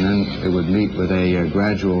 inches, and then it would meet with a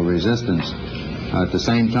gradual resistance. At the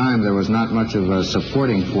same time, there was not much of a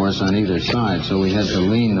supporting force on either side, so we had to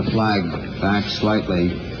lean the flag back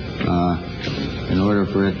slightly in order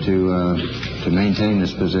for it to maintain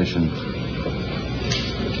this position.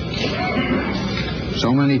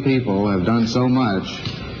 So many people have done so much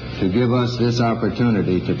to give us this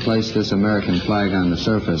opportunity to place this American flag on the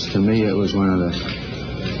surface. To me, it was one of the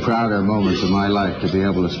prouder moments of my life to be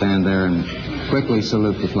able to stand there and quickly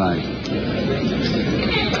salute the flag.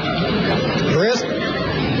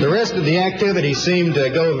 The rest of the activity seemed to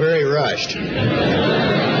go very rushed.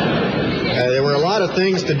 There were a lot of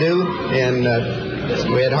things to do, and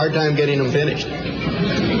we had a hard time getting them finished.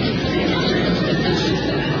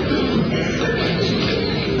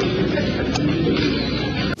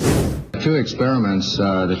 Two experiments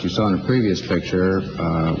that you saw in the previous picture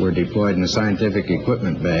were deployed in the scientific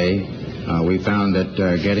equipment bay. We found that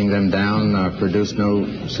getting them down produced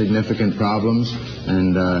no significant problems,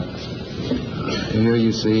 and here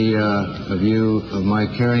you see a view of my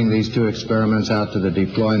carrying these two experiments out to the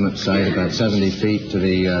deployment site about 70 feet to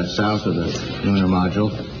the south of the Lunar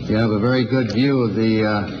Module. You have a very good view of the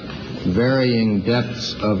varying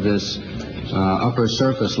depths of this upper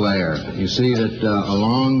surface layer. You see that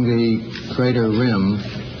along the crater rim,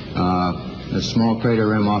 the small crater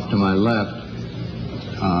rim off to my left,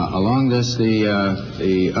 along this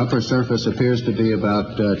the upper surface appears to be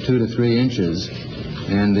about 2 to 3 inches,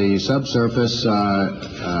 and the subsurface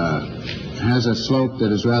has a slope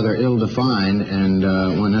that is rather ill-defined, and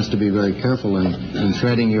one has to be very careful in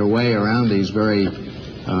treading your way around these very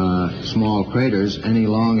small craters. Any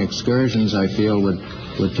long excursions, I feel, would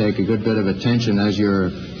take a good bit of attention as you're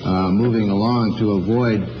moving along to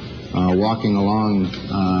avoid walking along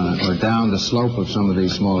or down the slope of some of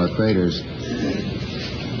these smaller craters.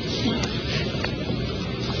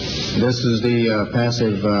 This is the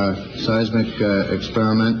passive seismic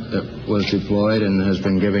experiment that was deployed and has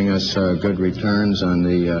been giving us good returns on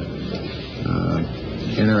the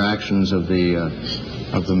interactions of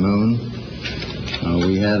the moon.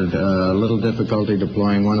 We had a little difficulty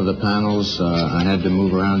deploying one of the panels. I had to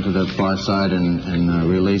move around to the far side and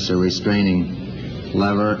release a restraining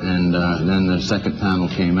lever, and then the second panel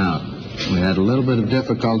came out. We had a little bit of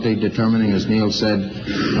difficulty determining, as Neil said,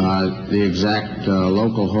 the exact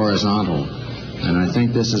local horizontal. And I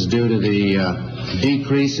think this is due to the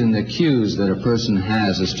decrease in the cues that a person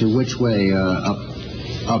has as to which way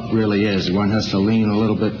up really is. One has to lean a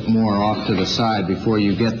little bit more off to the side before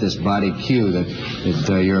you get this body cue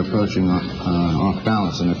that you're approaching off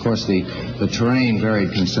balance. And of course the terrain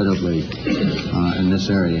varied considerably in this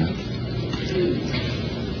area.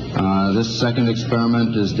 This second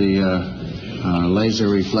experiment is the laser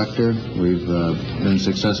reflector. We've been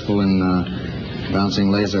successful in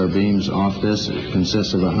bouncing laser beams off this. It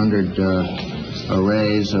consists of 100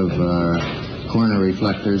 arrays of corner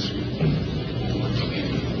reflectors.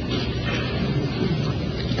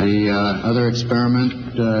 The other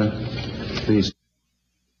experiment, please.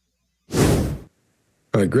 All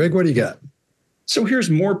right, Greg, what do you got? So here's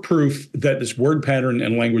more proof that this word pattern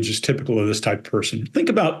and language is typical of this type of person. Think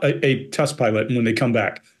about a test pilot and when they come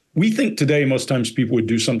back. We think today most times people would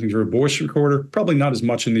do something through a voice recorder. Probably not as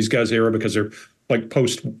much in these guys' era because they're like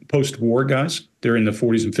post-war guys. They're in the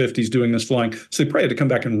 40s and 50s doing this flying. So they probably had to come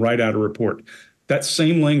back and write out a report. That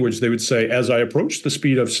same language, they would say, as I approached the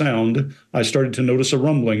speed of sound, I started to notice a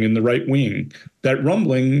rumbling in the right wing. That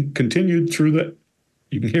rumbling continued through the...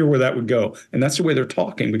 You can hear where that would go. And that's the way they're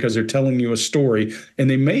talking because they're telling you a story. And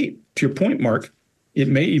they may, to your point, Mark, it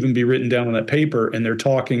may even be written down on that paper and they're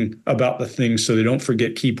talking about the things so they don't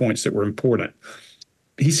forget key points that were important.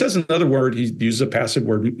 He says another word, he uses a passive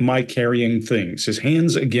word, my carrying things. His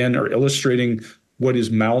hands, again, are illustrating what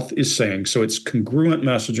his mouth is saying. So it's congruent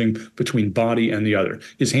messaging between body and the other.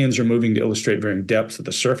 His hands are moving to illustrate varying depth of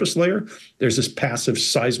the surface layer. There's this passive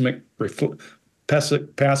seismic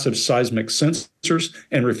sensors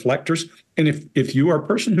and reflectors. And if you are a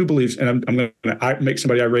person who believes, and I'm going to make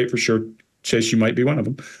somebody irate for sure, Chase, you might be one of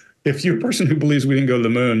them. If you're a person who believes we didn't go to the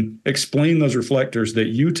moon, explain those reflectors that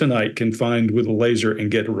you tonight can find with a laser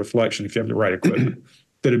and get a reflection if you have the right equipment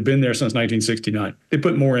that have been there since 1969. They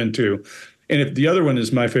put more in too. And if the other one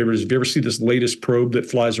is my favorite is if you ever see this latest probe that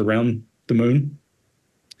flies around the moon,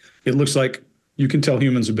 it looks like you can tell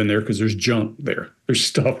humans have been there because there's junk there. There's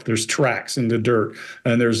stuff, there's tracks in the dirt,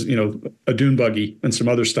 and there's, a dune buggy and some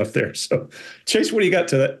other stuff there. So Chase, what do you got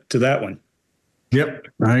to that one? Yep,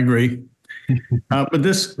 I agree. But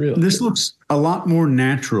this looks a lot more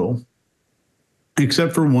natural,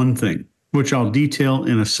 except for one thing, which I'll detail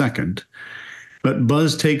in a second. But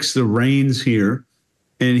Buzz takes the reins here,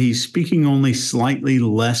 and he's speaking only slightly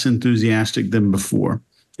less enthusiastic than before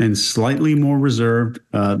and slightly more reserved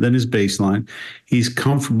than his baseline. He's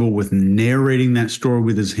comfortable with narrating that story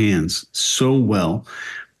with his hands so well,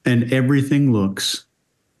 and everything looks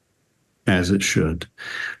as it should.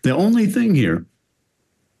 The only thing here,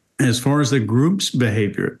 as far as the group's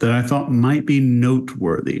behavior that I thought might be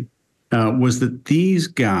noteworthy, was that these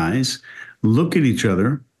guys look at each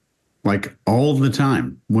other like all the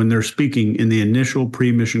time when they're speaking in the initial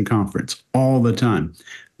pre-mission conference, all the time.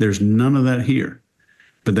 There's none of that here.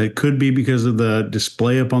 But that could be because of the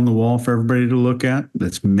display up on the wall for everybody to look at.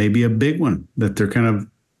 That's maybe a big one, that they're kind of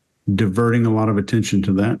diverting a lot of attention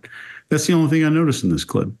to that. That's the only thing I noticed in this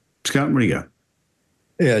clip. Scott, what do you got?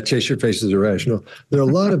 Yeah, Chase, your face is irrational. There are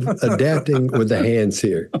a lot of adapting with the hands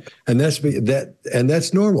here, and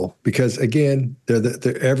that's normal because again,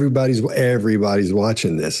 everybody's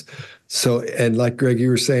watching this. So, and like Greg, you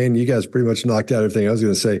were saying, you guys pretty much knocked out everything I was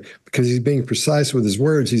going to say because he's being precise with his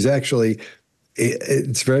words. He's actually,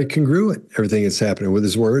 it's very congruent. Everything that's happening with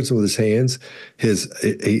his words and with his hands.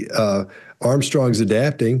 Armstrong's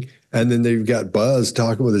adapting, and then they've got Buzz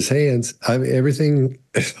talking with his hands. I mean, everything.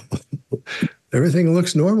 Everything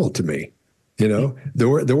looks normal to me.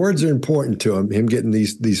 The words are important to him getting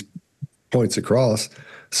these points across.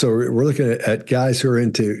 So we're looking at guys who are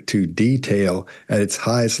into detail at its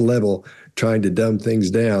highest level, trying to dumb things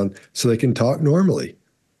down so they can talk normally.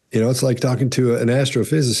 It's like talking to an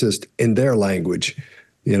astrophysicist in their language.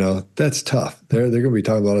 That's tough. They're going to be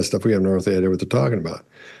talking about a lot of stuff we have no idea what they're talking about.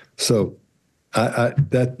 So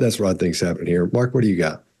that's what I think's happening here. Mark, what do you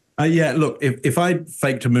got? Yeah, look, if I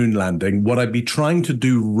faked a moon landing, what I'd be trying to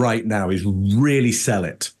do right now is really sell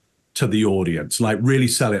it to the audience, like really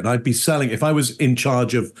sell it. And I'd be selling, if I was in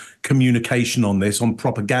charge of communication on this, on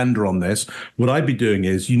propaganda on this, what I'd be doing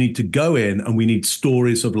is you need to go in and we need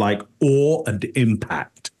stories of like awe and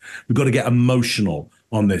impact. We've got to get emotional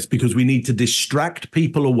on this because we need to distract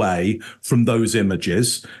people away from those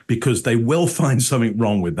images because they will find something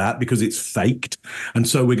wrong with that because it's faked. And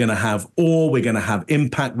so we're going to have awe, we're going to have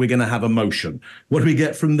impact, we're going to have emotion. What do we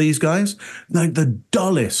get from these guys? Like the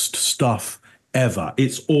dullest stuff ever.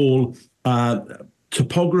 It's all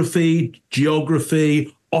topography,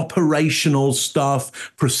 geography, operational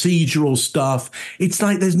stuff, procedural stuff. It's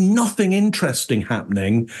like there's nothing interesting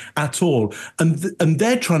happening at all. And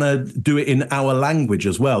they're trying to do it in our language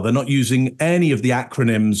as well. They're not using any of the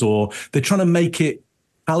acronyms, or they're trying to make it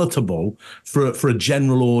palatable for a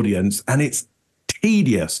general audience. And it's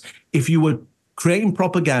tedious. If you were creating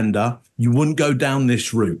propaganda, you wouldn't go down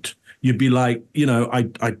this route. You'd be like, you know,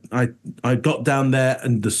 I got down there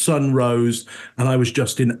and the sun rose and I was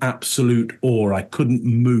just in absolute awe. I couldn't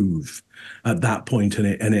move at that point, and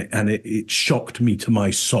it shocked me to my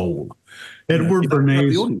soul. Edward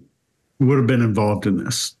Bernays would have been involved in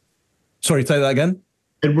this. Sorry, say that again?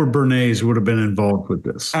 Edward Bernays would have been involved with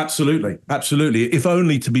this. Absolutely, absolutely. If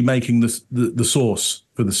only to be making the sauce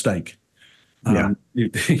for the steak. Yeah,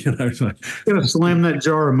 you know, it's like, you gotta slam that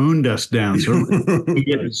jar of moon dust down so you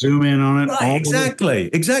get to zoom in on it. Right,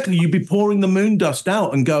 exactly. You'd be pouring the moon dust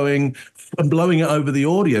out and going and blowing it over the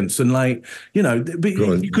audience, and like, you know, but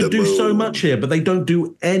you could do so much here, but they don't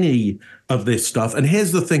do any of this stuff. And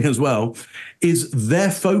here's the thing as well, is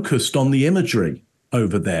they're focused on the imagery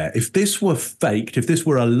over there. If this were faked, if this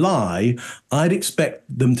were a lie, I'd expect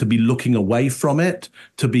them to be looking away from it,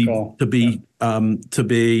 to be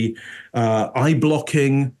eye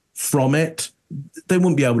blocking from it. They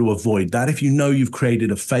wouldn't be able to avoid that. If you know you've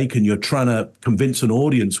created a fake and you're trying to convince an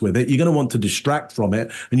audience with it, you're going to want to distract from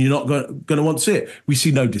it, and you're not going to want to see it. We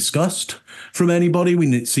see no disgust from anybody.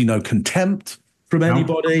 We see no contempt from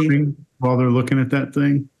anybody while they're looking at that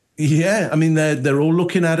thing. Yeah, I mean, they're all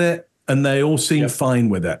looking at it, and they all seem fine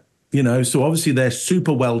with it, you know. So obviously they're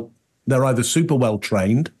either super well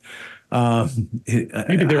trained.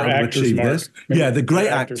 Maybe they're actors, Mark. The great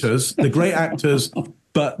actors. The great actors,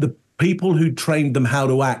 but the people who trained them how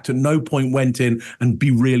to act at no point went in and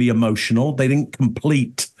be really emotional. They didn't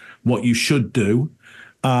complete what you should do.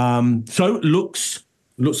 So it looks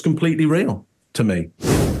completely real to me.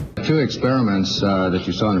 2 experiments that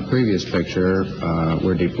you saw in a previous picture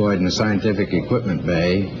were deployed in the scientific equipment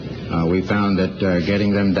bay. We found that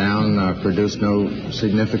getting them down produced no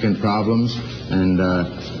significant problems, and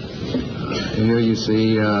here you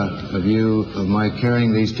see a view of my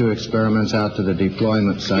carrying these 2 experiments out to the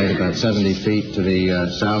deployment site about 70 feet to the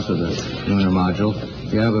south of the Lunar Module.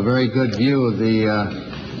 You have a very good view of the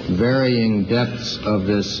varying depths of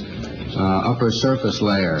this upper surface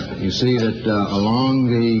layer. You see that along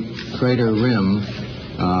the crater rim,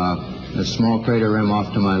 the small crater rim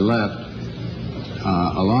off to my left,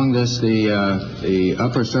 along this the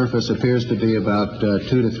upper surface appears to be about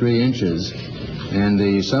 2 to 3 inches, and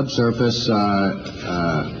the subsurface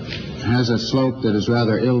has a slope that is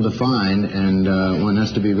rather ill-defined, and one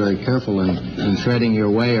has to be very careful in threading your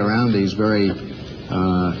way around these very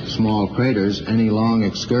small craters. Any long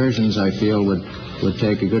excursions, I feel, would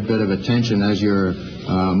take a good bit of attention as you're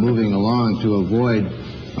moving along, to avoid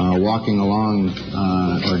walking along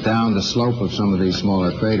or down the slope of some of these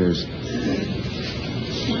smaller craters.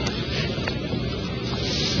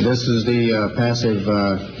 This is the passive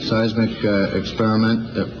seismic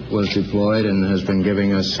experiment that was deployed and has been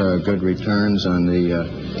giving us good returns on the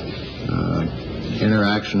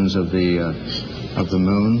interactions of the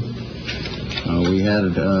moon. We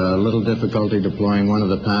had a little difficulty deploying one of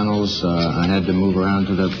the panels. I had to move around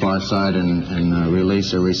to the far side and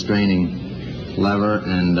release a restraining lever,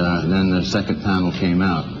 and then the second panel came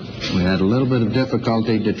out. We had a little bit of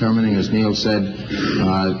difficulty determining, as Neil said,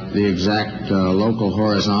 the exact local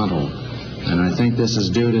horizontal. And I think this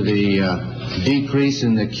is due to the decrease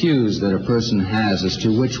in the cues that a person has as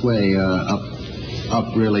to which way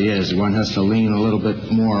up really is. One has to lean a little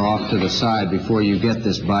bit more off to the side before you get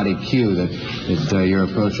this body cue that you're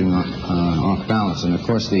approaching off balance. And of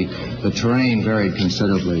course the terrain varied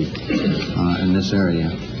considerably in this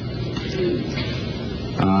area.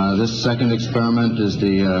 This second experiment is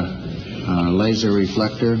the laser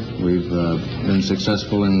reflector. We've been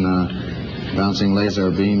successful in bouncing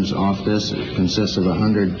laser beams off this. It consists of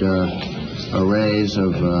 100 arrays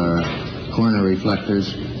of corner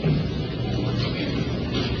reflectors.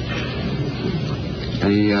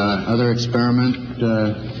 The other experiment,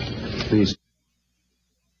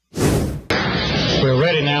 We're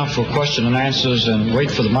ready now for question and answers, and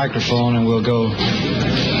wait for the microphone, and we'll go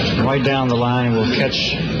right down the line, and we'll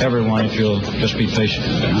catch everyone if you'll just be patient.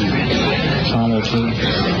 Tom or two.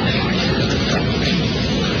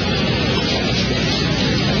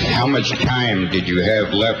 How much time did you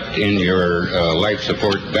have left in your life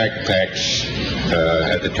support backpacks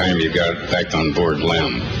at the time you got back on board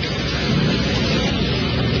LEM?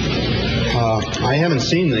 I haven't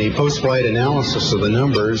seen the post-flight analysis of the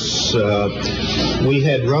numbers. We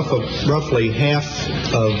had roughly half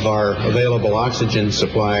of our available oxygen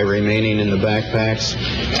supply remaining in the backpacks,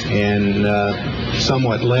 and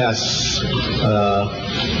somewhat less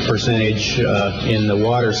percentage in the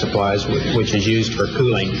water supplies, which is used for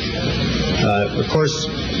cooling. Of course,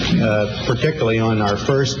 particularly on our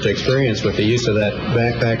first experience with the use of that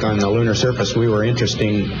backpack on the lunar surface, we were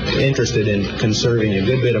interested in conserving a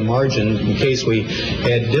good bit of margin in case we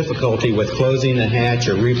had difficulty with closing the hatch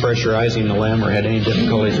or repressurizing the LEM, or had any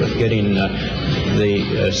difficulties with getting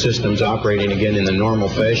the systems operating again in the normal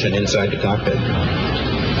fashion inside the cockpit.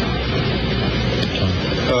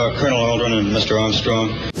 Colonel Aldrin and Mr.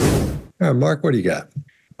 Armstrong. Mark, what do you got?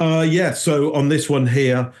 Yeah, so on this one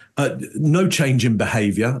here, no change in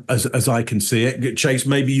behavior as I can see it. Chase,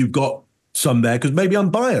 maybe you've got some there because maybe I'm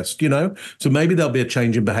biased, so maybe there'll be a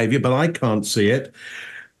change in behavior, but I can't see it.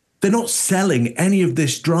 They're not selling any of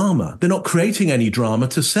this drama. They're not creating any drama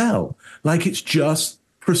to sell. Like, it's just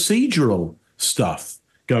procedural stuff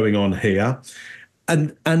going on here.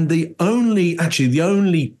 And the only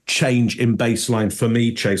change in baseline for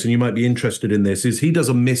me, Chase, and you might be interested in this, is he does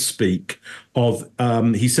a misspeak of,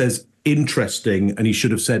 he says interesting, and he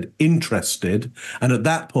should have said interested. And at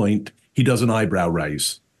that point, he does an eyebrow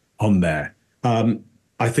raise on there.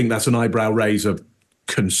 I think that's an eyebrow raise of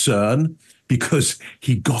concern because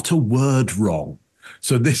he got a word wrong.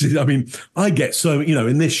 So this is, I get so,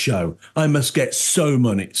 in this show, I must get so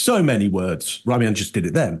many words. I just did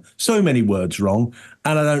it then. So many words wrong.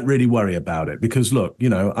 And I don't really worry about it because, look, I'm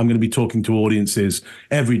going to be talking to audiences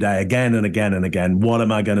every day, again and again and again. What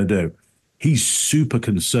am I going to do? He's super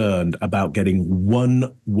concerned about getting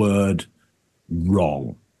one word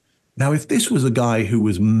wrong. Now, if this was a guy who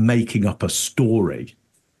was making up a story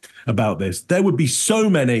about this, there would be so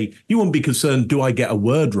many. You wouldn't be concerned, do I get a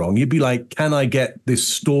word wrong? You'd be like, can I get this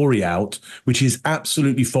story out, which is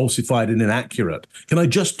absolutely falsified and inaccurate? Can I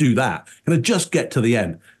just do that? Can I just get to the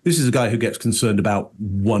end? This is a guy who gets concerned about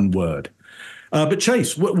one word. But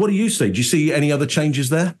Chase, what do you see? Do you see any other changes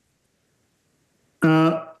there?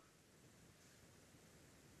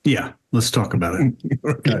 Yeah, let's talk about it.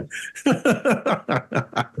 Okay.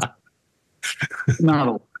 Not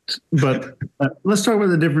a lot. But let's talk about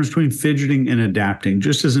the difference between fidgeting and adapting,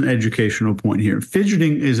 just as an educational point here.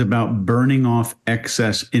 Fidgeting is about burning off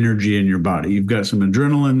excess energy in your body. You've got some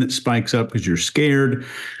adrenaline that spikes up because you're scared.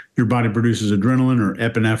 Your body produces adrenaline or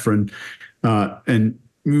epinephrine, and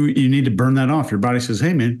you need to burn that off. Your body says,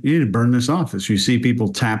 hey, man, you need to burn this off. As you see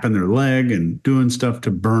people tapping their leg and doing stuff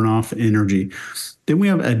to burn off energy. Then we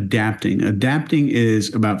have adapting. Adapting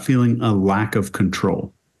is about feeling a lack of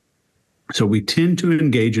control. So we tend to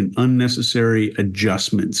engage in unnecessary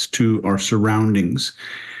adjustments to our surroundings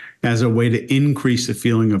as a way to increase the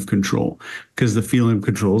feeling of control because the feeling of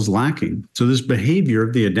control is lacking. So this behavior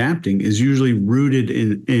of the adapting is usually rooted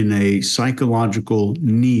in a psychological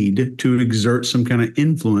need to exert some kind of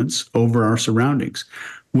influence over our surroundings,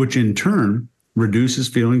 which in turn reduces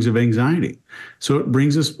feelings of anxiety. So it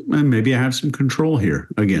brings us, maybe I have some control here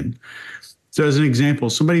again. So as an example,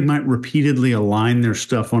 somebody might repeatedly align their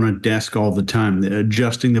stuff on a desk all the time,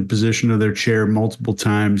 adjusting the position of their chair multiple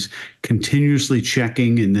times, continuously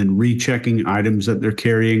checking and then rechecking items that they're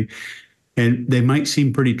carrying. And they might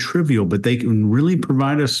seem pretty trivial, but they can really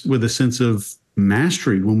provide us with a sense of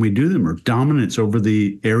mastery when we do them, or dominance over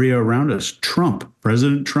the area around us.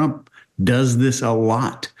 President Trump does this a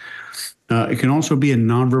lot. It can also be a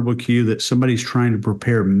nonverbal cue that somebody's trying to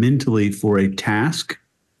prepare mentally for a task,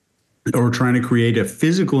 or trying to create a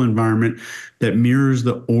physical environment that mirrors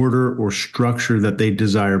the order or structure that they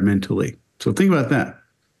desire mentally. So think about that.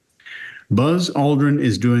 Buzz Aldrin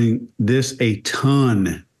is doing this a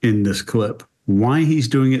ton in this clip. Why he's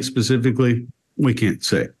doing it specifically, we can't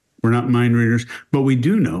say. We're not mind readers, but we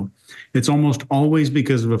do know it's almost always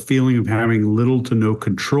because of a feeling of having little to no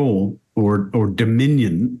control or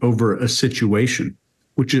dominion over a situation,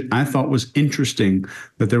 which I thought was interesting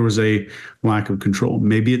that there was a lack of control.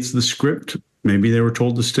 Maybe it's the script. Maybe they were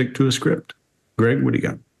told to stick to a script. Greg, what do you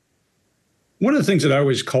got? One of the things that I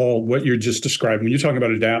always call what you're just describing, when you're talking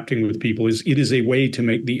about adapting with people, is it is a way to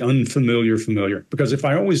make the unfamiliar familiar. Because if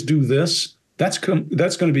I always do this, that's going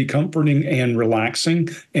to be comforting and relaxing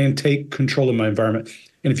and take control of my environment.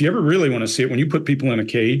 And if you ever really want to see it, when you put people in a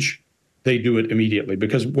cage, they do it immediately,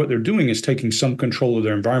 because what they're doing is taking some control of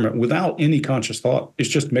their environment without any conscious thought. It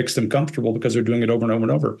just makes them comfortable because they're doing it over and over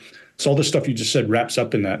and over. So all the stuff you just said wraps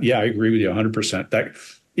up in that. Yeah, I agree with you 100%. That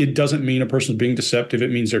it doesn't mean a person's being deceptive.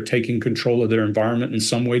 It means they're taking control of their environment in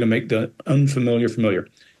some way to make the unfamiliar familiar.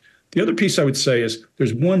 The other piece I would say is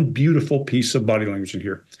there's one beautiful piece of body language in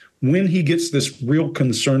here. when he gets this real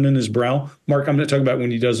concern in his brow, Mark, I'm not talking about when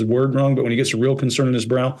he does the word wrong, but when he gets a real concern in his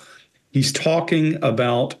brow, he's talking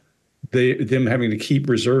about them having to keep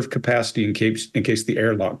reserve capacity in case the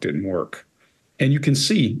airlock didn't work. And you can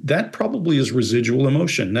see that probably is residual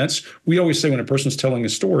emotion. We always say when a person's telling a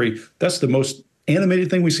story, that's the most animated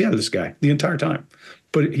thing we see out of this guy the entire time.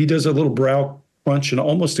 But he does a little brow crunch and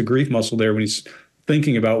almost a grief muscle there when he's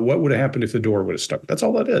thinking about what would have happened if the door would have stuck. That's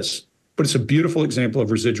all that is. But it's a beautiful example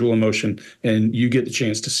of residual emotion, and you get the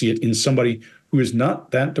chance to see it in somebody who is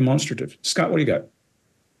not that demonstrative. Scott, what do you got?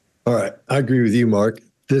 All right. I agree with you, Mark.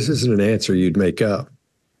 This isn't an answer you'd make up.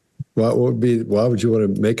 Why would you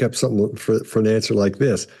want to make up something for an answer like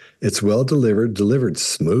this? It's well delivered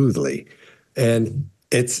smoothly, and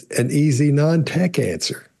it's an easy non-tech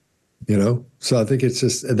answer, So I think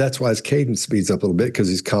that's why his cadence speeds up a little bit, because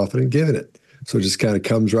he's confident giving it. So it just kind of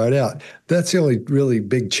comes right out. That's the only really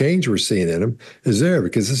big change we're seeing in him is there,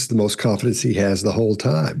 because this is the most confidence he has the whole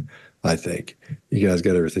time, I think. You guys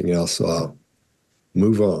got everything else, so I'll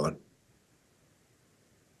move on.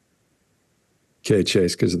 Okay,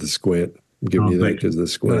 Chase, because of the squint. I'm giving you that because of the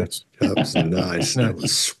squint. Nice. That was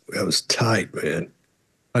nice. That was tight, man.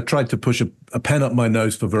 I tried to push a pen up my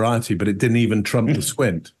nose for variety, but it didn't even trump the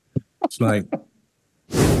squint. It's like...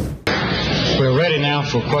 We're ready now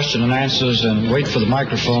for question and answers, and wait for the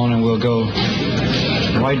microphone, and we'll go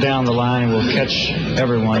right down the line, and we'll catch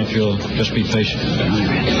everyone if you'll just be patient.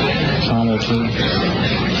 Tom will too.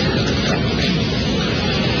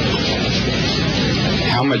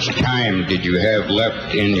 How much time did you have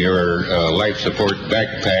left in your life support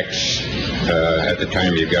backpacks at the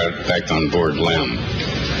time you got back on board LEM?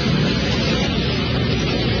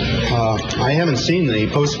 I haven't seen the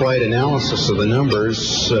post-flight analysis of the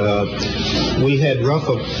numbers. We had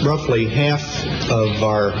roughly half of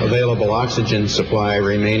our available oxygen supply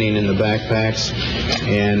remaining in the backpacks,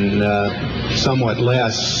 and somewhat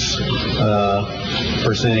less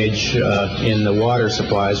percentage in the water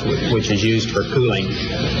supplies, which is used for cooling.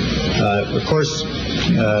 Of course,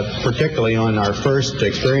 particularly on our first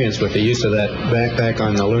experience with the use of that backpack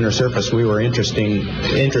on the lunar surface, we were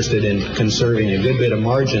interested in conserving a good bit of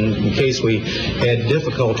margin in case we had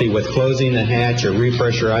difficulty with closing the hatch or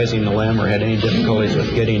repressurizing the LEM, or had any difficulties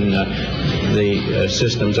with getting the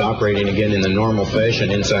systems operating again in the normal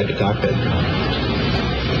fashion inside the cockpit.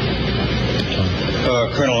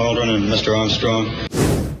 Colonel Aldrin and Mr. Armstrong.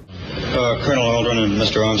 Colonel Aldrin and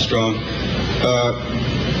Mr. Armstrong.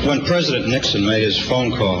 When President Nixon made his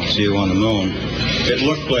phone call to you on the moon, it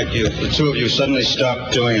looked like the two of you suddenly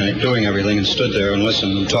stopped doing everything and stood there and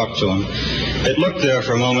listened and talked to him. It looked there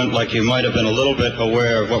for a moment like you might have been a little bit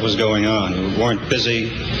aware of what was going on. You weren't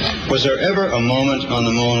busy. Was there ever a moment on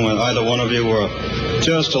the moon when either one of you were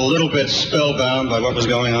just a little bit spellbound by what was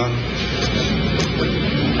going on?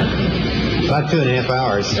 About 2.5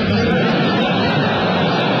 hours.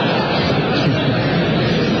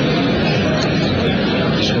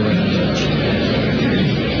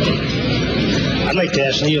 I'd like to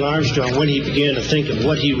ask Neil Armstrong when he began to think of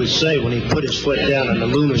what he would say when he put his foot down on the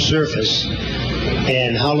lunar surface,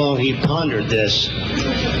 and how long he pondered the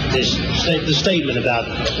statement about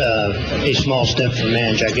a small step for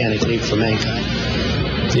man, gigantic leap for mankind.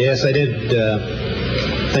 Yes, I did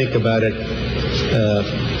think about it.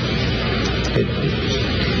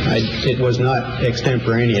 It was not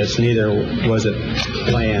extemporaneous, neither was it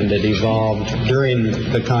planned. It evolved during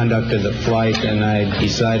the conduct of the flight, and I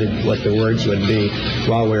decided what the words would be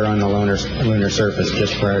while we were on the lunar surface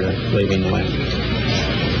just prior to leaving the land.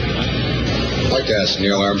 I'd like to ask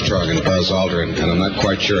Neil Armstrong and Buzz Aldrin, and I'm not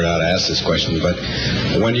quite sure how to ask this question, but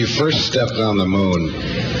when you first stepped on the moon,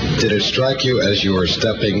 did it strike you as you were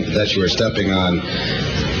stepping on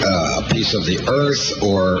a piece of the Earth,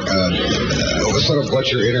 or sort of what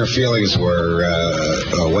your inner feelings were,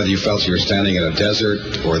 whether you felt you were standing in a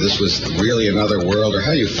desert, or this was really another world, or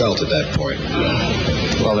how you felt at that point?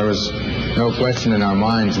 Well, there was no question in our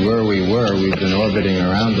minds where we were. We'd been orbiting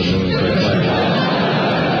around the moon for quite a while.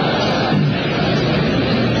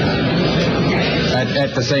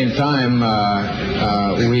 At the same time,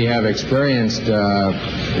 we have experienced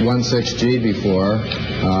 1.6G before.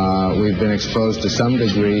 We've been exposed to some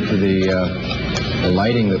degree to the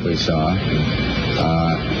lighting that we saw.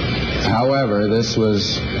 However, this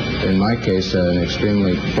was, in my case, an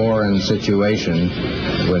extremely foreign situation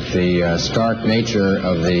with the stark nature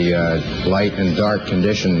of the light and dark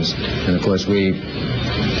conditions. And of course, we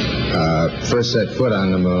first set foot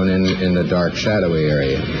on the moon in the dark, shadowy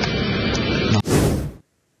area.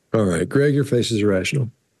 All right, Greg, your face is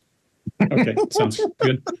irrational. Okay, sounds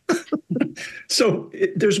good.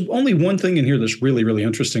 There's only one thing in here that's really, really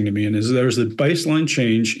interesting to me, and is there's the baseline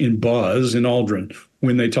change in Buzz and Aldrin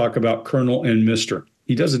when they talk about Colonel and Mr.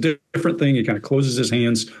 He does a different thing. He kind of closes his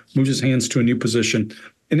hands, moves his hands to a new position.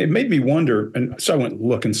 And it made me wonder, and so I went to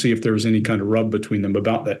look and see if there was any kind of rub between them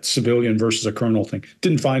about that civilian versus a colonel thing.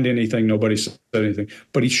 Didn't find anything. Nobody said anything.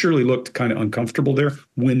 But he surely looked kind of uncomfortable there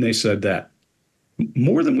when they said that.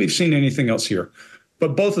 More than we've seen anything else here.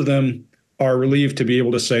 But both of them are relieved to be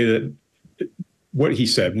able to say that what he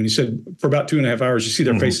said, when he said for about 2.5 hours, you see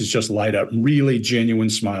their faces just light up, really genuine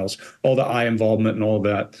smiles, all the eye involvement and all of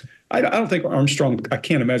that. I don't think Armstrong, I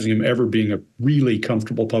can't imagine him ever being a really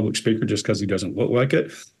comfortable public speaker just because he doesn't look like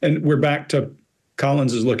it. And we're back to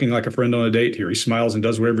Collins is looking like a friend on a date here. He smiles and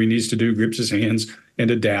does whatever he needs to do, grips his hands and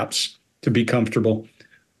adapts to be comfortable.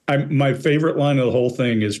 My favorite line of the whole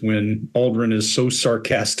thing is when Aldrin is so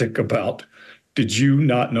sarcastic about, did you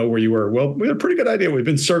not know where you were? Well, we had a pretty good idea. We've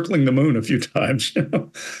been circling the moon a few times.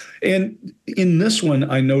 And in this one,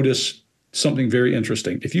 I notice something very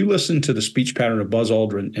interesting. If you listen to the speech pattern of Buzz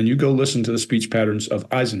Aldrin and you go listen to the speech patterns of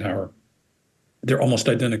Eisenhower, they're almost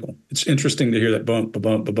identical. It's interesting to hear that bump,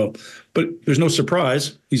 bump, bump. But there's no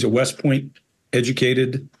surprise. He's a West Point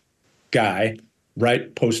educated guy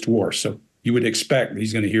right post-war. So you would expect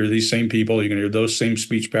he's going to hear these same people. You're going to hear those same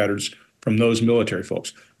speech patterns from those military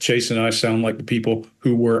folks. Chase and I sound like the people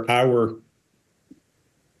who were our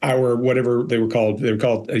whatever they were called. They were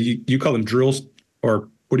called, you call them drills, or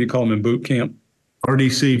what do you call them in boot camp?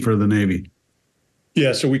 RDC for the Navy.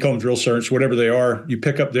 Yeah, so we call them drill sergeants, whatever they are. You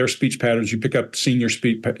pick up their speech patterns. You pick up senior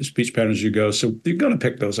speech patterns as you go. So you're going to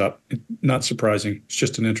pick those up. Not surprising. It's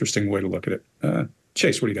just an interesting way to look at it.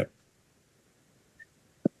 Chase, what do you got?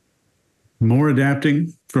 More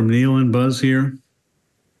adapting from Neil and Buzz here.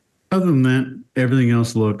 Other than that, everything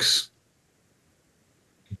else looks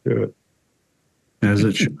good as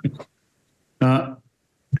it should.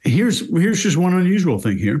 Here's just one unusual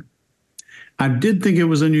thing here. I did think it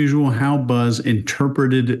was unusual how Buzz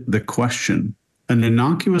interpreted the question. An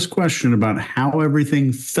innocuous question about how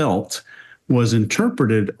everything felt was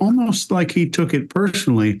interpreted almost like he took it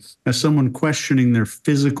personally as someone questioning their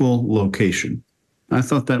physical location. I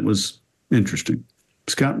thought that was interesting.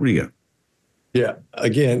 Scott, what do you got? Yeah,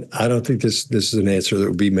 again, I don't think this is an answer that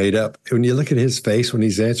would be made up. When you look at his face when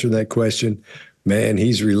he's answering that question, man,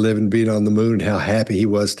 he's reliving being on the moon, how happy he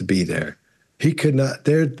was to be there. He could not,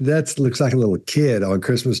 that looks like a little kid on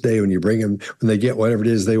Christmas Day when you bring them, when they get whatever it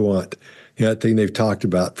is they want. You know, that thing they've talked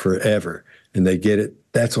about forever, and they get it.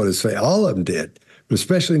 That's what his face, all of them did, but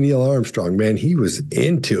especially Neil Armstrong, man, he was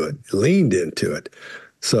into it, leaned into it.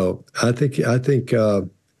 So I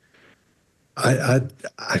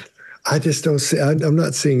just don't see, I'm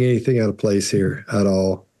not seeing anything out of place here at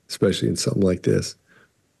all, especially in something like this.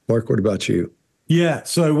 Mark, what about you? Yeah.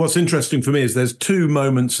 So what's interesting for me is there's two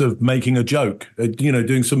moments of making a joke,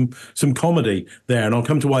 doing some comedy there. And I'll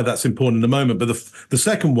come to why that's important in a moment. But the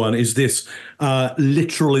second one is this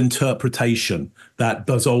literal interpretation that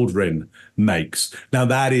Buzz Aldrin makes. Now,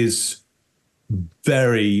 that is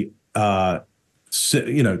very, there are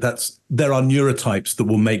neurotypes that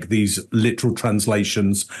will make these literal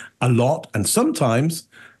translations a lot and sometimes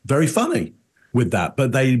very funny with that.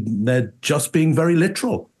 But they're just being very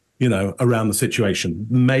literal, around the situation.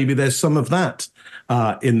 Maybe there's some of that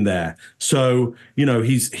in there. So,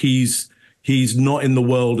 he's not in the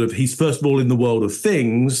world of, he's first of all in the world of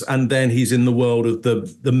things, and then he's in the world of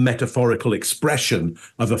the metaphorical expression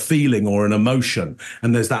of a feeling or an emotion.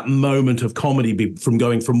 And there's that moment of comedy from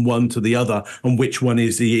going from one to the other, and which one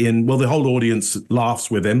is he in? Well, the whole audience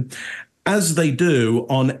laughs with him, as they do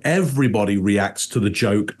on everybody reacts to the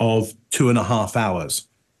joke of 2.5 hours.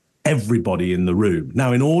 Everybody in the room.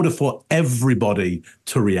 Now, in order for everybody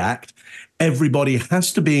to react, everybody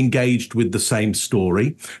has to be engaged with the same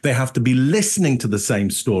story. They have to be listening to the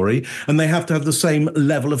same story, and they have to have the same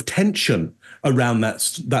level of tension around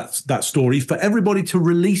that story for everybody to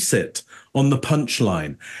release it on the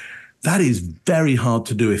punchline. That is very hard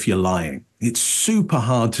to do if you're lying. It's super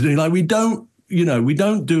hard to do. Like we don't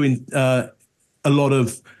do a lot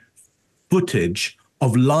of footage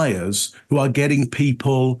of liars who are getting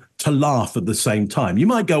people to laugh at the same time. You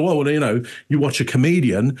might go, you watch a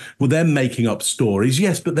comedian, well, they're making up stories.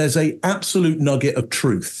 Yes, but there's an absolute nugget of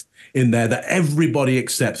truth in there that everybody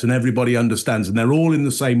accepts and everybody understands, and they're all in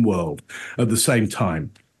the same world at the same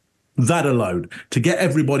time. That alone, to get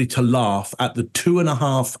everybody to laugh at the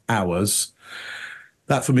 2.5 hours,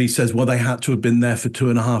 that for me says, well, they had to have been there for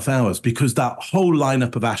 2.5 hours, because that whole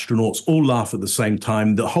lineup of astronauts all laugh at the same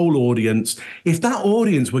time. The whole audience, if that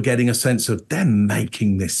audience were getting a sense of they're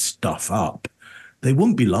making this stuff up, they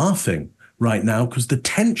wouldn't be laughing right now because the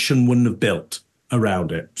tension wouldn't have built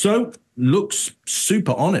around it. So looks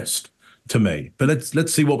super honest to me. But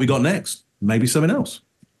let's see what we got next. Maybe something else.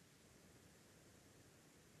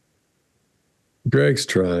 Greg's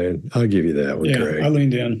trying. I'll give you that one, Yeah, Greg. I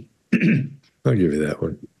leaned in. I'll give you that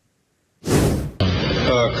one.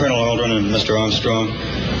 Colonel Aldrin and Mr. Armstrong,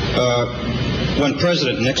 when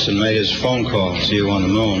President Nixon made his phone call to you on the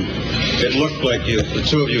moon, it looked like the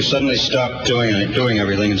two of you suddenly stopped doing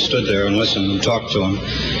everything and stood there and listened and talked to him.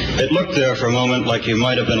 It looked there for a moment like you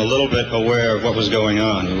might have been a little bit aware of what was going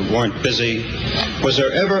on. You weren't busy. Was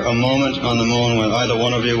there ever a moment on the moon when either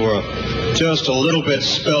one of you were just a little bit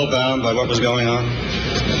spellbound by what was going on?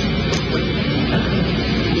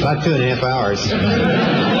 About 2.5 hours.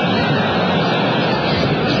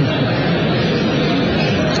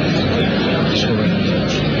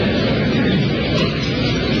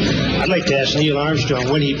 I'd like to ask Neil Armstrong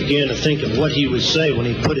when he began to think of what he would say when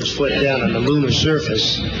he put his foot down on the lunar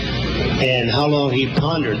surface, and how long he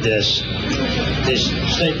pondered the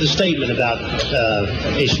statement about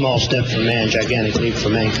a small step for man, gigantic leap for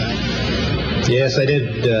mankind. Yes, I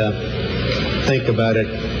did think about it.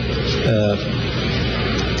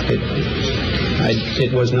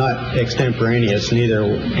 It was not extemporaneous, neither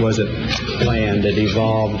was it planned. It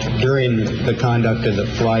evolved during the conduct of the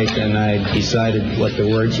flight, and I decided what the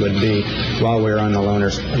words would be while we were on the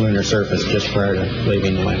lunar surface just prior to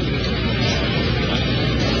leaving the land.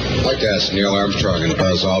 I'd like to ask Neil Armstrong and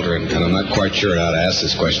Buzz Aldrin, and I'm not quite sure how to ask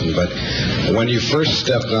this question, but when you first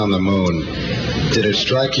stepped on the moon, did it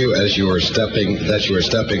strike you as you were stepping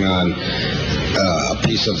on a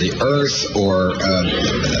piece of the Earth, or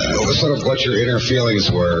sort of what your inner feelings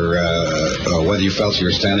were, whether you felt you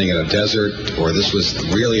were standing in a desert, or this was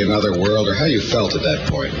really another world, or how you felt at that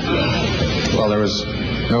point? Well, there was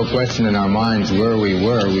no question in our minds where we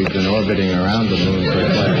were. We'd been orbiting around the moon for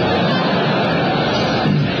quite a while.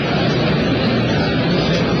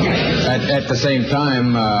 At the same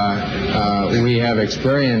time, we have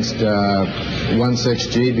experienced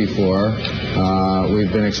 1.6G before.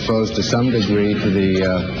 We've been exposed to some degree to the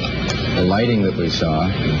lighting that we saw.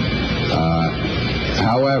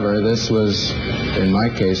 However, this was, in my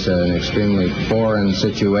case, an extremely foreign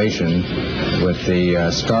situation with the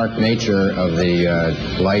stark nature of the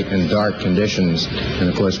light and dark conditions. And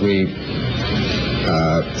of course, we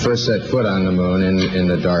first set foot on the moon in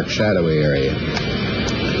the dark, shadowy area.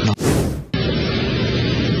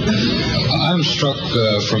 I'm struck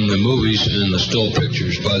from the movies and the still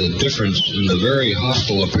pictures by the difference in the very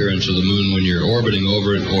hostile appearance of the moon when you're orbiting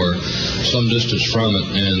over it or some distance from it,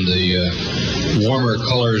 and the warmer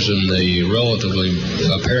colors and the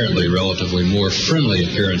apparently relatively more friendly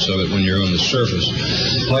appearance of it when you're on the surface.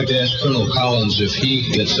 I'd like to ask Colonel Collins if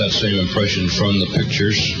he gets that same impression from the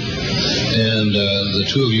pictures, and the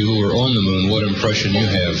two of you who were on the moon, what impression you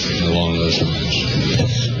have along those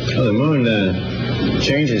lines. Well, the moon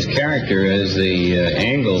changes character as the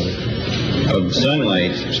angle of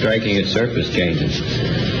sunlight striking its surface changes.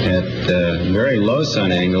 At very low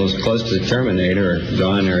sun angles, close to the terminator, or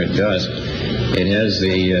dawn or at dusk, it has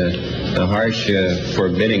the harsh,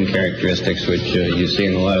 forbidding characteristics which you see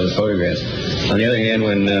in a lot of the photographs. On the other hand,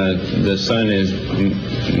 when the sun is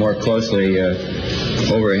more closely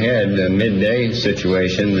overhead, the midday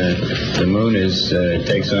situation, the moon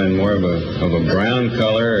takes on more of a brown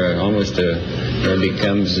color, or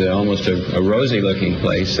becomes almost a rosy-looking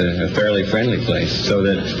place, a fairly friendly place. So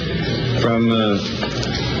that from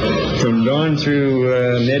dawn through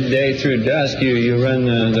midday through dusk, you run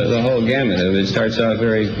the whole gamut of it. It starts out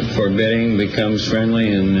very forbidding, becomes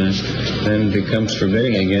friendly, and then becomes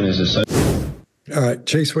forbidding again as the sun. All right,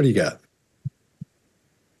 Chase, what do you got?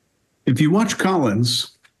 If you watch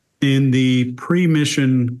Collins in the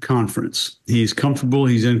pre-mission conference, he's comfortable,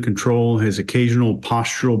 he's in control, has occasional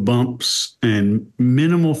postural bumps and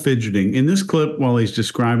minimal fidgeting. In this clip, while he's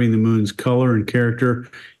describing the moon's color and character,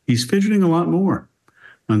 he's fidgeting a lot more.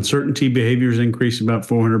 Uncertainty behaviors increase about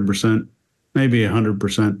 400%, maybe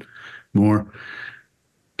 100% more,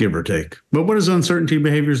 give or take. But what does uncertainty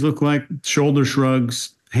behaviors look like? Shoulder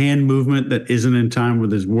shrugs, hand movement that isn't in time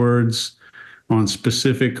with his words on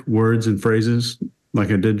specific words and phrases, like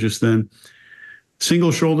I did just then.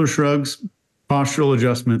 Single shoulder shrugs, postural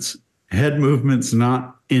adjustments, head movements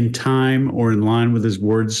not in time or in line with his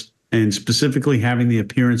words, and specifically having the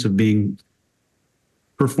appearance of being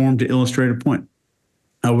performed to illustrate a point.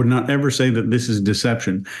 I would not ever say that this is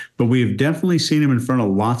deception, but we have definitely seen him in front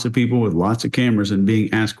of lots of people with lots of cameras and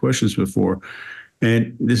being asked questions before.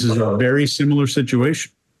 And this is a very similar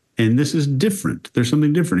situation. And this is different. There's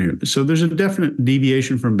something different here. So there's a definite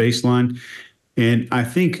deviation from baseline. And I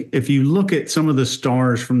think if you look at some of the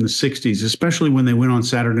stars from the 60s, especially when they went on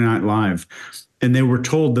Saturday Night Live, and they were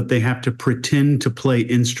told that they have to pretend to play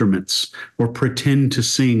instruments or pretend to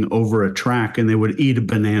sing over a track, and they would eat a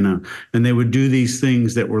banana, and they would do these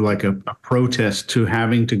things that were like a protest to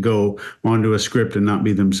having to go onto a script and not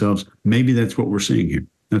be themselves. Maybe that's what we're seeing here.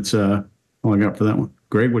 That's all I got for that one.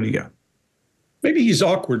 Greg, what do you got? Maybe he's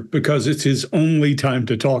awkward because it's his only time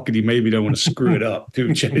to talk, and he maybe don't want to screw it up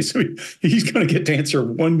too, Jay. So he's going to get to answer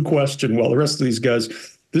one question while the rest of these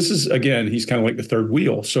guys. This is, again, he's kind of like the third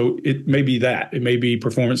wheel. So it may be that. It may be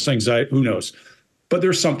performance anxiety. Who knows? But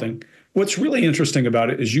there's something. What's really interesting about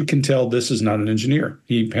it is you can tell this is not an engineer.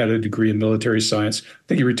 He had a degree in military science. I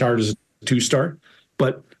think he retired as a 2-star.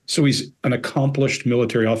 But so he's an accomplished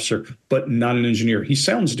military officer, but not an engineer. He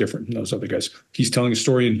sounds different than those other guys. He's telling a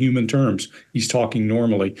story in human terms. He's talking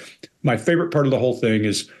normally. My favorite part of the whole thing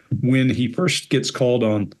is when he first gets called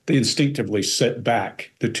on, they instinctively sit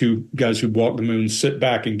back. The two guys who walk the moon sit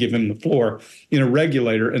back and give him the floor in a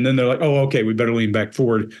regulator. And then they're like, oh, okay, we better lean back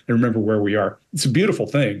forward and remember where we are. It's a beautiful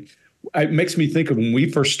thing. It makes me think of when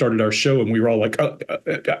we first started our show and we were all like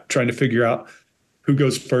trying to figure out who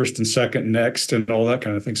goes first and second and next and all that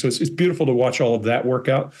kind of thing. So it's beautiful to watch all of that work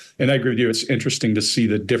out. And I agree with you. It's interesting to see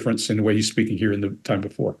the difference in the way he's speaking here in the time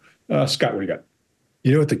before. Scott, what do you got?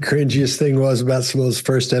 You know what the cringiest thing was about some of those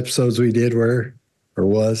first episodes we did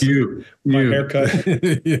was? My haircut.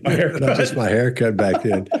 My haircut. Not just my haircut back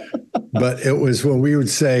then. But it was when we would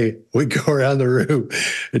say, we'd go around the room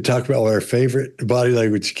and talk about what our favorite body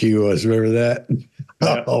language cue was. Remember that?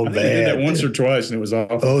 Yeah. Oh, man. I did that once or twice and it was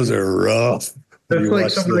awful. Those are rough. That's like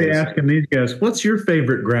somebody asking these guys, what's your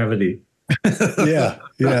favorite gravity? Yeah.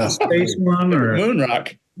 Space one or moon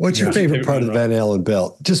rock? What's your favorite part of the Van Allen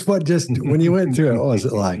belt? Just when you went through it, what was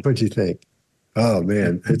it like? What'd you think? Oh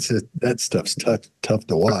man, that stuff's tough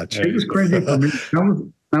to watch. It was crazy for me.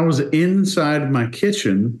 I was inside my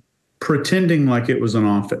kitchen pretending like it was an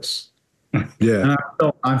office. Yeah.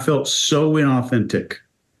 And I felt so inauthentic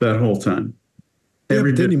that whole time. Yeah,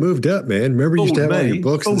 but then you moved up, man. Remember you used to have all your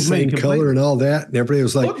books the same color and all that? And everybody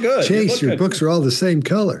was like, Chase, your books are all the same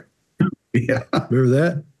color. Yeah. Remember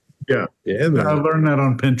that? Yeah. Yeah, man. I learned that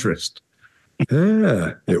on Pinterest.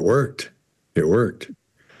 Yeah, it worked.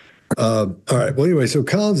 All right. Well, anyway, so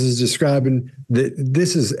Collins is describing that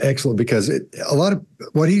this is excellent because a lot of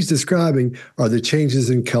what he's describing are the changes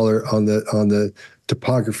in color on the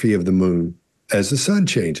topography of the moon as the sun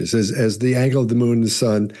changes, as the angle of the moon and the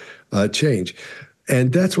sun change.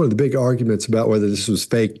 And that's one of the big arguments about whether this was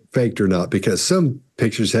faked or not, because some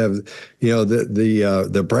pictures have,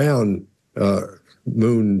 the brown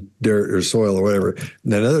moon dirt or soil or whatever,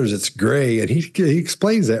 and then others it's gray. And he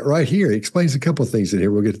explains that right here. He explains a couple of things in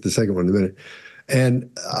here. We'll get to the second one in a minute. And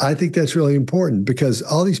I think that's really important because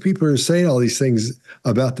all these people are saying all these things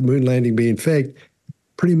about the moon landing being faked.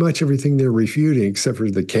 Pretty much everything they're refuting, except for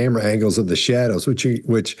the camera angles of the shadows, which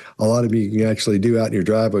a lot of you can actually do out in your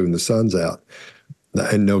driveway when the sun's out.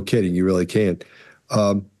 And no kidding, you really can.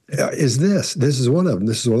 This is one of them.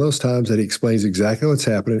 This is one of those times that he explains exactly what's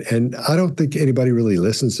happening. And I don't think anybody really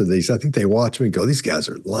listens to these. I think they watch them and go, these guys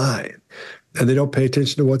are lying. And they don't pay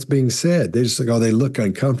attention to what's being said. They just like, they look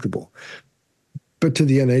uncomfortable. But to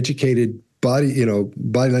the uneducated body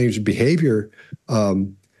language and behavior, what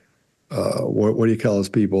do you call those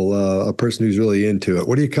people? A person who's really into it.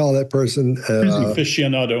 What do you call that person?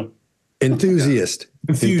 Aficionado. Enthusiast.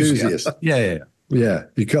 Yeah.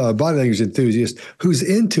 You call a body language enthusiast who's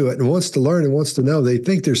into it and wants to learn and wants to know. They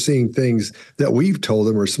think they're seeing things that we've told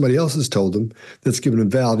them or somebody else has told them that's giving them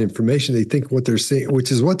valid information. They think what they're seeing,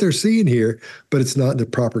 which is what they're seeing here, but it's not in the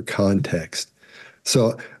proper context.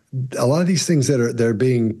 So a lot of these things they're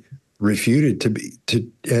being refuted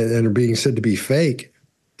and are being said to be fake,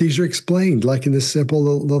 these are explained like in this simple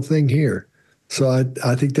little thing here. So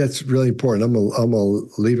I think that's really important. I'm gonna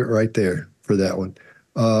leave it right there for that one.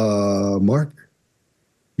 Mark?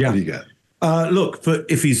 Yeah. What do you got? Look,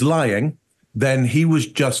 if he's lying, then he was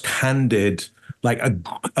just handed like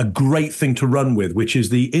a great thing to run with, which is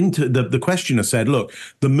the questioner said, look,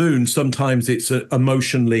 the moon, sometimes it's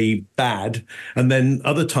emotionally bad, and then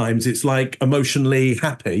other times it's like emotionally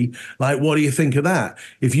happy. Like, what do you think of that?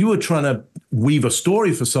 If you were trying to weave a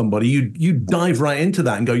story for somebody, you'd dive right into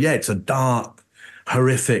that and go, yeah, it's a dark,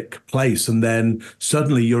 horrific place, and then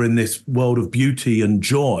suddenly you're in this world of beauty and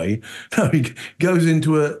joy. He goes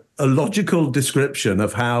into a logical description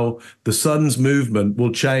of how the sun's movement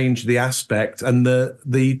will change the aspect and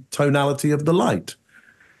the tonality of the light.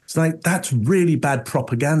 It's like, that's really bad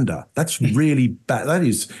propaganda. That's really bad. That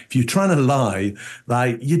is, if you're trying to lie,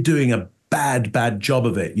 like, you're doing a bad job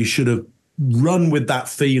of it. You should have run with that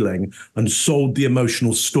feeling and sold the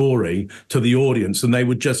emotional story to the audience, and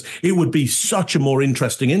it would be such a more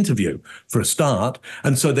interesting interview for a start.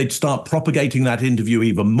 And so they'd start propagating that interview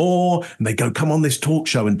even more, and they go, come on this talk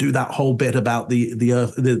show and do that whole bit about the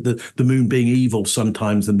earth, the moon being evil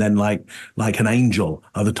sometimes, and then like an angel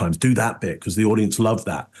other times. Do that bit because the audience loved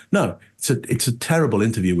that. No, it's a terrible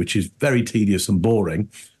interview, which is very tedious and boring,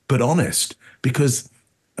 but honest, because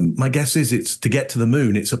my guess is it's to get to the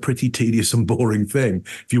moon. It's a pretty tedious and boring thing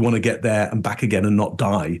if you want to get there and back again and not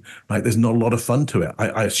die. Right? There's not a lot of fun to it.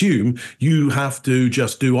 I assume you have to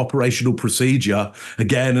just do operational procedure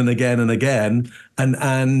again and again and again,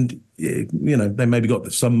 and you know, they maybe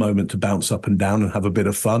got some moment to bounce up and down and have a bit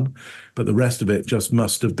of fun, but the rest of it just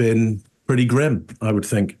must have been pretty grim, I would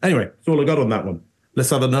think. Anyway, that's all I got on that one. Let's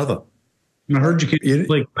have another. I heard you can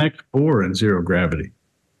play Connect 4 in zero gravity,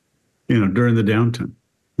 you know, during the downtime.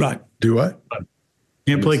 Right. Do what?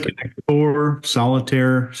 Can't play Connect 4,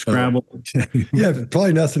 Solitaire, Scrabble. Yeah,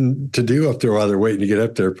 probably nothing to do up there while they're waiting to get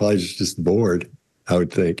up there. Probably just bored, I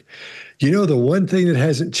would think. You know, the one thing that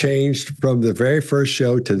hasn't changed from the very first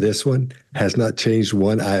show to this one has not changed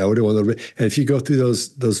one iota, one little bit. And if you go through those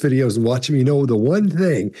videos and watch them, you know the one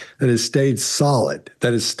thing that has stayed solid,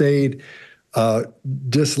 that has stayed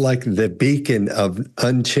just like the beacon of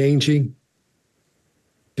unchanging.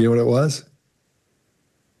 Do you know what it was?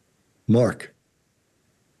 Mark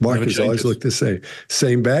has always looked the same.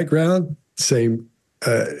 Same background, same.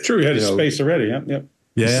 True, he had his space already. Yep.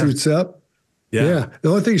 Yeah. Suits up. Yeah. The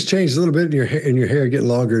only thing's changed a little bit in your hair getting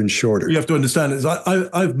longer and shorter. You have to understand is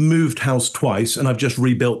I've moved house twice and I've just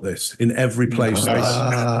rebuilt this in every place.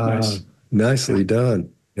 Nice. Nicely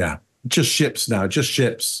done. Yeah. Just ships now. Just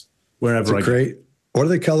ships wherever I go. What do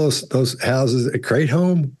they call those houses? A crate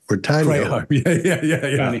home or tiny home?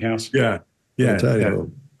 Yeah. Tiny house. Yeah. Tiny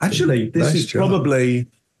home. Actually, this is probably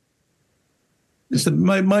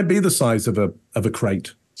might be the size of a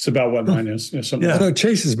crate. It's about what mine is. I know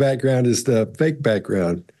Chase's background is the fake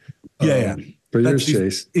background. Yeah. For yours,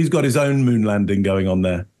 Chase. He's got his own moon landing going on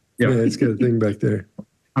there. Yeah, it's got a thing back there.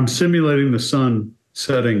 I'm simulating the sun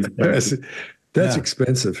setting. That's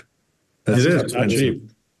expensive. It is not cheap.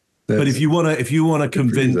 But if you want to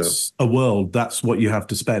convince a world, that's what you have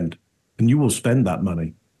to spend, and you will spend that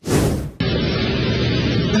money.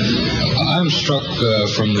 I'm struck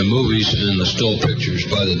from the movies and the still pictures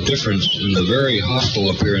by the difference in the very hostile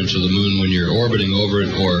appearance of the moon when you're orbiting over it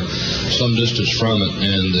or some distance from it,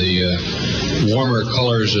 and the warmer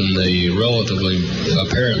colors and the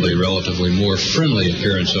apparently relatively more friendly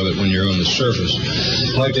appearance of it when you're on the surface.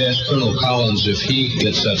 I'd like to ask Colonel Collins if he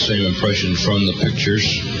gets that same impression from the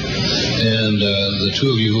pictures, and the two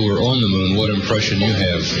of you who were on the moon, what impression you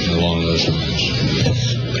have along those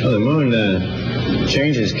lines. Well, the moon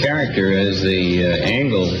changes character as the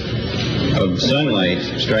angle of sunlight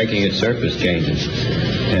striking its surface changes.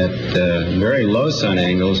 At very low sun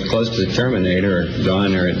angles, close to the terminator, or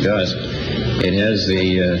dawn or at dusk, it has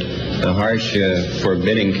the harsh,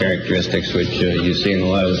 forbidding characteristics which you see in a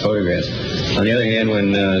lot of the photographs. On the other hand,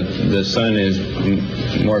 when the sun is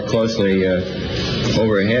more closely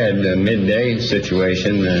overhead, a midday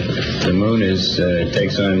situation, the moon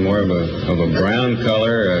takes on more of a brown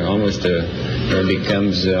color, it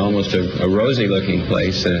becomes almost a rosy-looking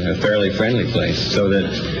place, a fairly friendly place. So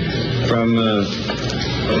that from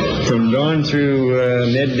dawn through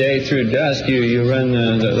midday through dusk, you run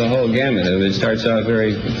the whole gamut of it. It starts off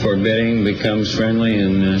very forbidding, becomes friendly,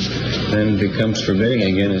 and then becomes forbidding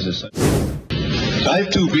again as the sun. I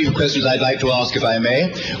have two brief questions I'd like to ask, if I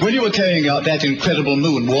may. When you were carrying out that incredible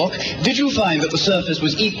moonwalk, did you find that the surface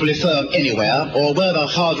was equally firm anywhere, or were there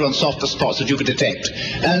harder and softer spots that you could detect?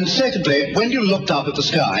 And secondly, when you looked up at the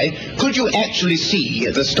sky, could you actually see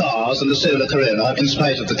the stars and the solar corona in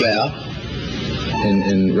spite of the glare?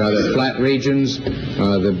 In rather flat regions,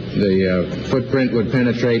 the footprint would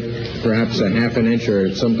penetrate perhaps a half an inch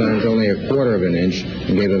or sometimes only a quarter of an inch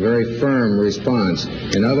and gave a very firm response.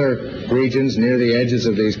 In other regions near the edges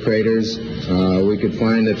of these craters, we could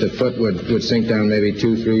find that the foot would sink down maybe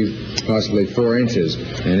 2, 3, possibly 4 inches.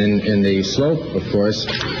 And in the slope, of course,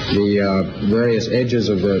 the various edges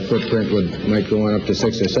of the footprint might go on up to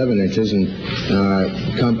 6 or 7 inches, and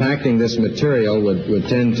compacting this material would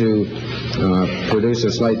tend to produce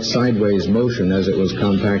a slight sideways motion as it was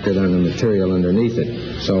compacted on the material underneath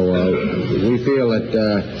it. So we feel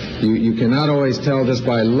that you cannot always tell just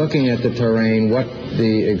by looking at the terrain what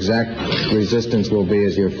the exact resistance will be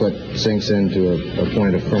as your foot sinks into a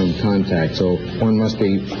point of firm contact. So one must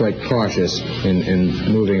be quite cautious cautious in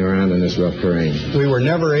moving around in this rough terrain. We were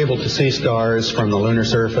never able to see stars from the lunar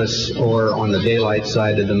surface or on the daylight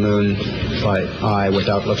side of the moon by eye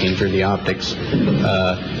without looking through the optics.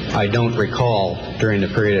 I don't recall during the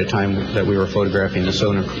period of time that we were photographing the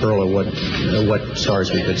solar corona what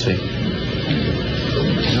stars we could see.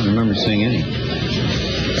 I don't remember seeing any.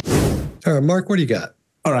 All right, Mark, what do you got?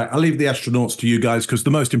 All right, I'll leave the astronauts to you guys because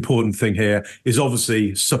the most important thing here is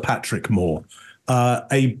obviously Sir Patrick Moore,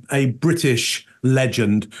 a British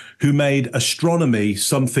legend who made astronomy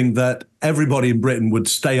something that everybody in Britain would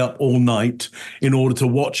stay up all night in order to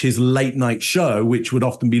watch his late night show, which would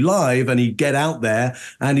often be live, and he'd get out there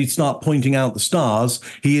and he'd start pointing out the stars.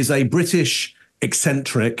 He is a British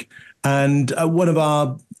eccentric and one of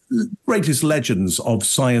our greatest legends of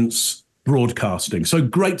science broadcasting. So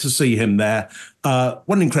great to see him there. What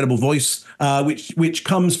an incredible voice, which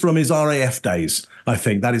comes from his RAF days. I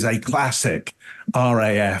think that is a classic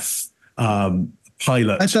RAF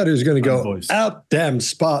pilot. I thought he was going to go out damn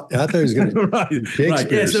spot. I thought he was going to right.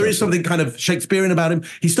 Yes, there is something kind of Shakespearean about him.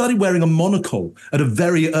 He started wearing a monocle at a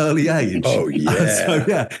very early age. Oh yeah. So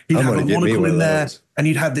yeah, he'd have a monocle in there. And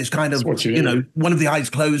you'd have this kind of, one of the eyes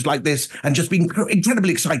closed like this and just being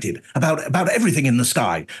incredibly excited about everything in the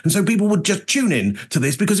sky. And so people would just tune in to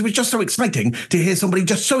this because it was just so exciting to hear somebody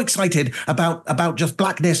just so excited about just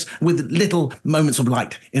blackness with little moments of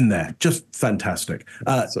light in there. Just fantastic.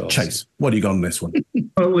 Awesome. Chase, what do you got on this one?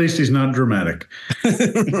 Well, at least he's not dramatic.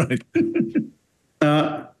 Right.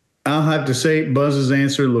 I'll have to say Buzz's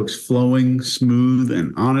answer looks flowing, smooth,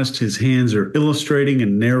 and honest. His hands are illustrating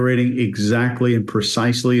and narrating exactly and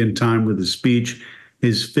precisely in time with his speech.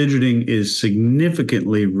 His fidgeting is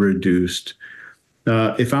significantly reduced.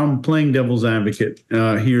 If I'm playing devil's advocate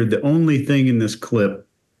here, the only thing in this clip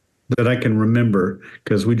that I can remember,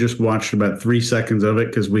 because we just watched about 3 seconds of it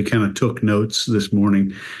because we kind of took notes this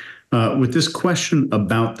morning, with this question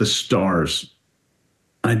about the stars,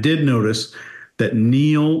 I did notice that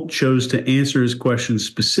Neil chose to answer his question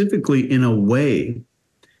specifically in a way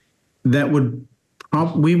that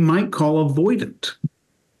we might call avoidant,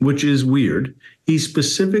 which is weird. He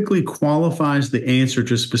specifically qualifies the answer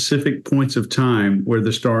to specific points of time where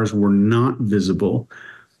the stars were not visible.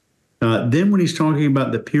 Then when he's talking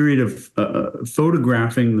about the period of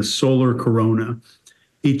photographing the solar corona,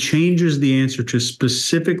 he changes the answer to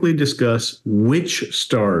specifically discuss which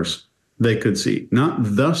stars they could see, not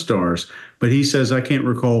the stars, but he says, I can't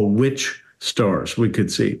recall which stars we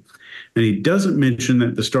could see. And he doesn't mention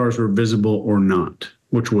that the stars were visible or not,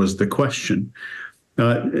 which was the question.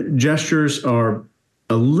 Gestures are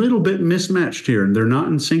a little bit mismatched here, and they're not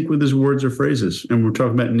in sync with his words or phrases. And we're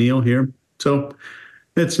talking about Neil here. So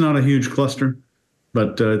it's not a huge cluster,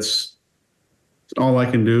 but it's all I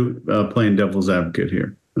can do playing devil's advocate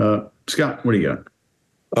here. Scott, what do you got?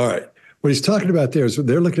 All right. What he's talking about there is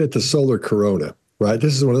they're looking at the solar corona, right?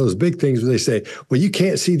 This is one of those big things where they say, well, you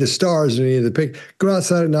can't see the stars in any of the pictures. Go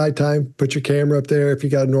outside at nighttime, put your camera up there. If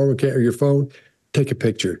you got a normal camera or your phone, take a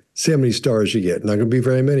picture. See how many stars you get. Not going to be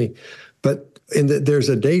very many. But there's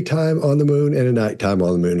a daytime on the moon and a nighttime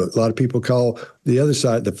on the moon. A lot of people call the other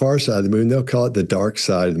side, the far side of the moon, they'll call it the dark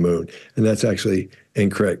side of the moon. And that's actually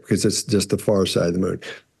incorrect because it's just the far side of the moon.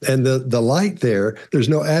 And the light there's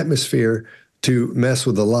no atmosphere to mess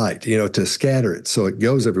with the light, to scatter it so it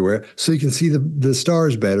goes everywhere. So you can see the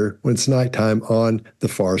stars better when it's nighttime on the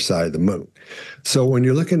far side of the moon. So when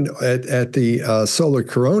you're looking at the solar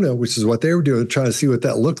corona, which is what they were doing, trying to see what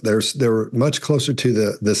that looked, they were much closer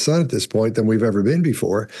to the sun at this point than we've ever been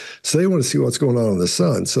before. So they want to see what's going on the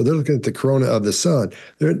sun. So they're looking at the corona of the sun.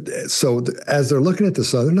 As they're looking at the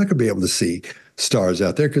sun, they're not going to be able to see stars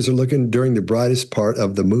out there because they're looking during the brightest part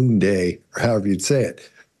of the moon day, or however you'd say it.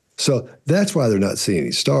 So that's why they're not seeing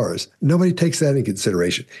any stars. Nobody takes that into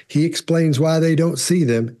consideration. He explains why they don't see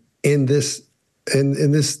them in this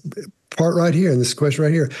part right here, in this question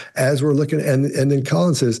right here, as we're looking, and then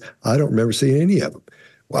Colin says, I don't remember seeing any of them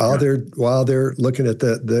while they're looking at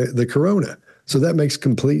the corona. So that makes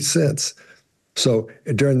complete sense. So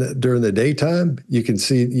during the daytime, you can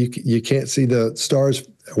see you can't see the stars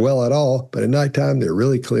well at all, but at nighttime they're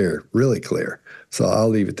really clear, really clear. So I'll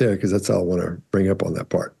leave it there because that's all I want to bring up on that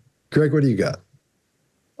part. Greg, what do you got?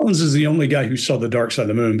 Collins is the only guy who saw the dark side of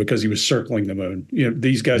the moon because he was circling the moon.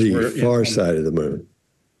 These guys were the far side of the moon.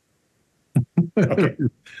 Okay,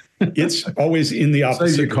 it's always in the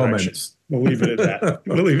opposite direction. We'll leave it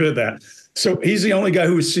at that. So he's the only guy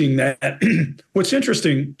who was seeing that. What's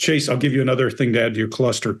interesting, Chase, I'll give you another thing to add to your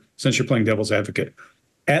cluster since you're playing devil's advocate.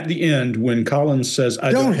 At the end, when Collins says,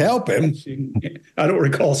 I don't help him, I don't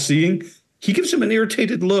recall seeing, he gives him an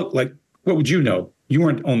irritated look like, What would you know? You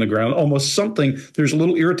weren't on the ground. Almost something. There's a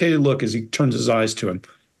little irritated look as he turns his eyes to him.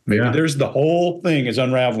 Maybe there's the whole thing is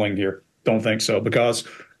unraveling here. Don't think so, because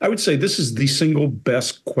I would say this is the single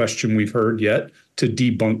best question we've heard yet to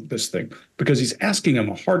debunk this thing, because he's asking him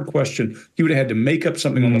a hard question. He would have had to make up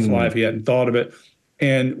something on the fly if he hadn't thought of it.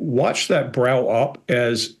 And watch that brow up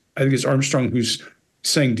as I think it's Armstrong who's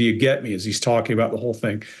saying, "Do you get me?" as he's talking about the whole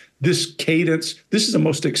thing. This cadence, this is the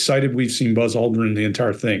most excited we've seen Buzz Aldrin in the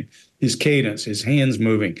entire thing. His cadence, his hands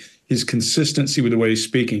moving, his consistency with the way he's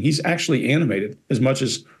speaking. He's actually animated as much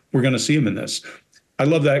as we're going to see him in this. I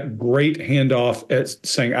love that great handoff at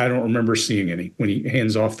saying, "I don't remember seeing any," when he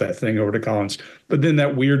hands off that thing over to Collins. But then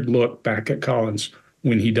that weird look back at Collins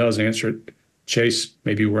when he does answer it. Chase,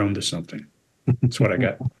 maybe we're onto something. That's what I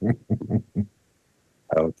got.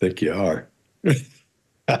 I don't think you are.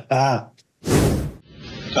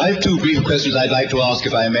 I have two brief questions I'd like to ask,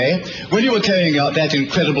 if I may. When you were carrying out that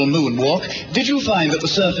incredible moonwalk, did you find that the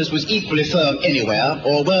surface was equally firm anywhere,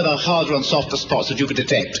 or were there harder and softer spots that you could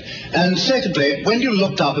detect? And secondly, when you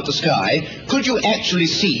looked up at the sky, could you actually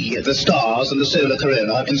see the stars and the solar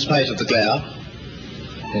corona in spite of the glare?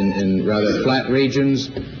 In rather flat regions,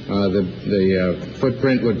 the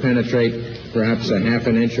footprint would penetrate perhaps a half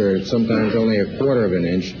an inch or sometimes only a quarter of an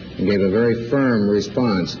inch and gave a very firm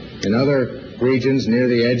response. In other regions near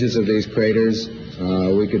the edges of these craters,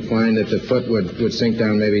 we could find that the foot would sink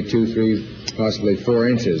down maybe 2, 3, possibly 4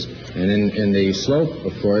 inches. And in the slope,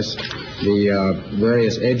 of course, the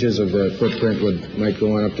various edges of the footprint might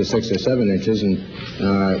go on up to 6 or 7 inches, and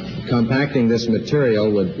compacting this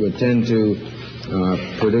material would tend to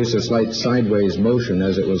produce a slight sideways motion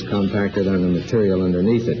as it was compacted on the material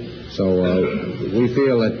underneath it. So we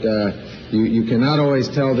feel that you cannot always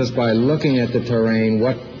tell just by looking at the terrain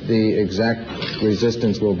what the exact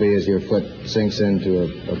resistance will be as your foot sinks into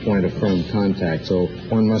a point of firm contact. So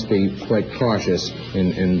one must be quite cautious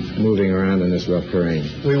in moving around in this rough terrain.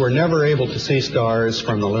 We were never able to see stars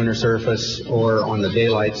from the lunar surface or on the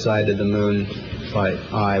daylight side of the moon by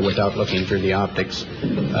eye without looking through the optics.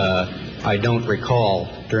 I don't recall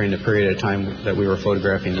during the period of time that we were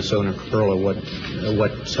photographing the solar corona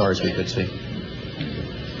what stars we could see.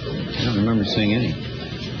 I don't remember seeing any.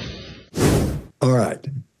 All right.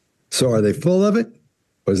 So are they full of it?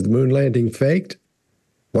 Was the moon landing faked?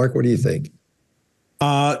 Mark, what do you think?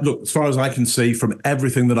 Look, as far as I can see from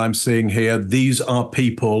everything that I'm seeing here, these are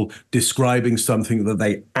people describing something that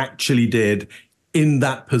they actually did in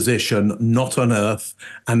that position, not on Earth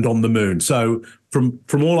and on the moon. So from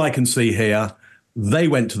all I can see here, they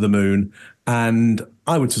went to the moon, and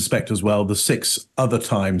I would suspect as well the 6 other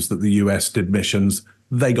times that the US did missions,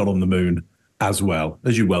 they got on the moon as well.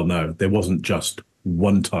 As you well know, there wasn't just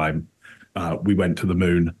one time we went to the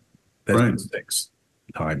moon. There's been 6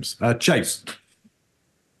 times. Chase.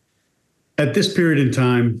 At this period in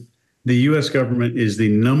time, the U.S. government is the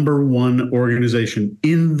 #1 organization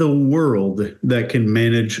in the world that can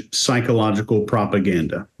manage psychological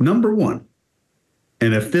propaganda. #1.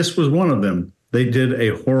 And if this was one of them, they did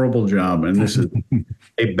a horrible job, and this is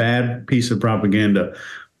a bad piece of propaganda.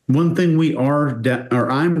 One thing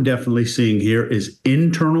I'm definitely seeing here is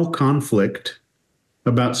internal conflict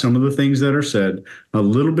about some of the things that are said, a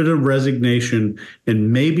little bit of resignation,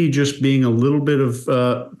 and maybe just being a little bit of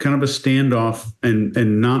kind of a standoff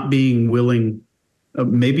and not being willing,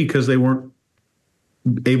 maybe because they weren't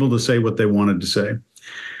able to say what they wanted to say.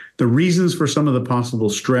 The reasons for some of the possible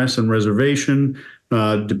stress and reservation,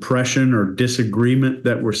 depression or disagreement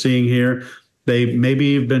that we're seeing here, they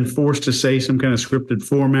maybe have been forced to say some kind of scripted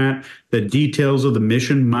format. The details of the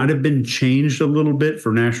mission might have been changed a little bit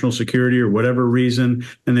for national security or whatever reason,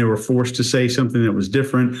 and they were forced to say something that was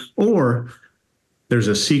different. Or there's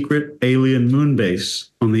a secret alien moon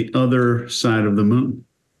base on the other side of the moon,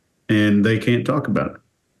 and they can't talk about it.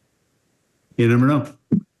 You never know.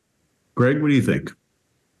 Greg, what do you think?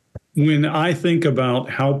 When I think about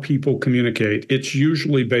how people communicate, it's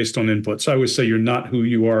usually based on inputs. I always say you're not who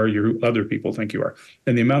you are, you're who other people think you are.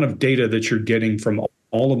 And the amount of data that you're getting from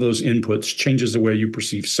all of those inputs changes the way you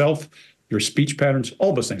perceive self, your speech patterns,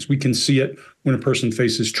 all those things. We can see it when a person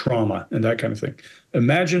faces trauma and that kind of thing.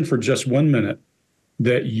 Imagine for just 1 minute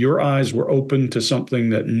that your eyes were open to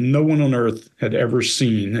something that no one on earth had ever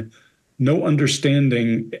seen, no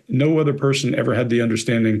understanding, no other person ever had the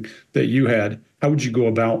understanding that you had. How would you go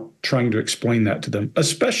about trying to explain that to them,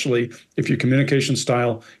 especially if your communication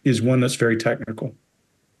style is one that's very technical?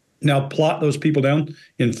 Now plot those people down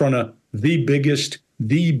in front of the biggest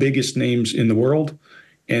names in the world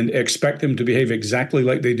and expect them to behave exactly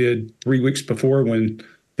like they did 3 weeks before when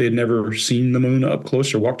they had never seen the moon up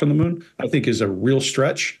close or walked on the moon, I think is a real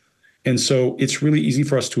stretch. And so it's really easy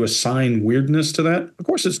for us to assign weirdness to that. Of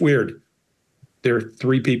course, it's weird. There are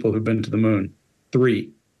 3 people who've been to the moon.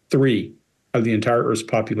 3 of the entire Earth's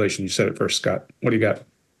population. You said it first, Scott. What do you got?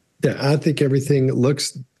 Yeah, I think everything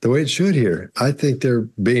looks the way it should here. I think they're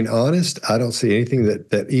being honest. I don't see anything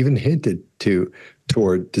that even hinted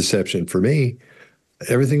toward deception. For me,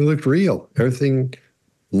 everything looked real. Everything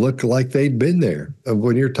looked like they'd been there.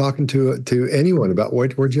 When you're talking to anyone about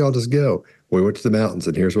where'd y'all just go? We went to the mountains,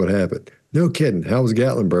 and here's what happened. No kidding. How was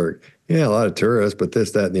Gatlinburg? Yeah, a lot of tourists, but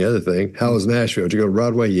this, that, and the other thing. How was Nashville? Did you go to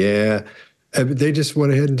Broadway? Yeah. And they just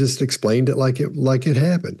went ahead and just explained it like it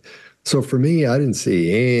happened. So for me, I didn't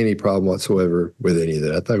see any problem whatsoever with any of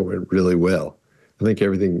that. I thought it went really well. I think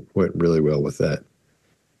everything went really well with that.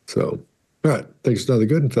 So, all right. Thanks for another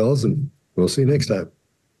good one, fellas, and we'll see you next time.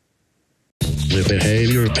 The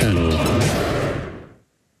behavior panel.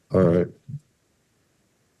 All right.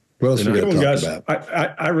 What else we got to talk guys, about?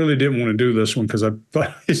 I really didn't want to do this one because I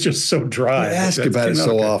thought it's just so dry. I ask about it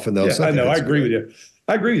so often, though. Yeah, I know. I agree with you.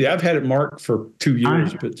 I've had it marked for 2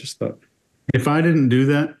 years, but just thought. If I didn't do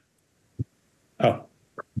that. Oh.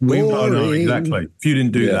 No, exactly. If you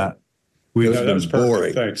didn't do that. That was perfect.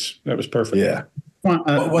 Boring. Thanks. That was perfect. Yeah. What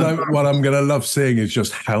I'm going to love seeing is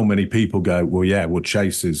just how many people go, well,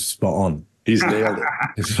 Chase is spot on. He's nailed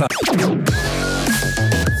it.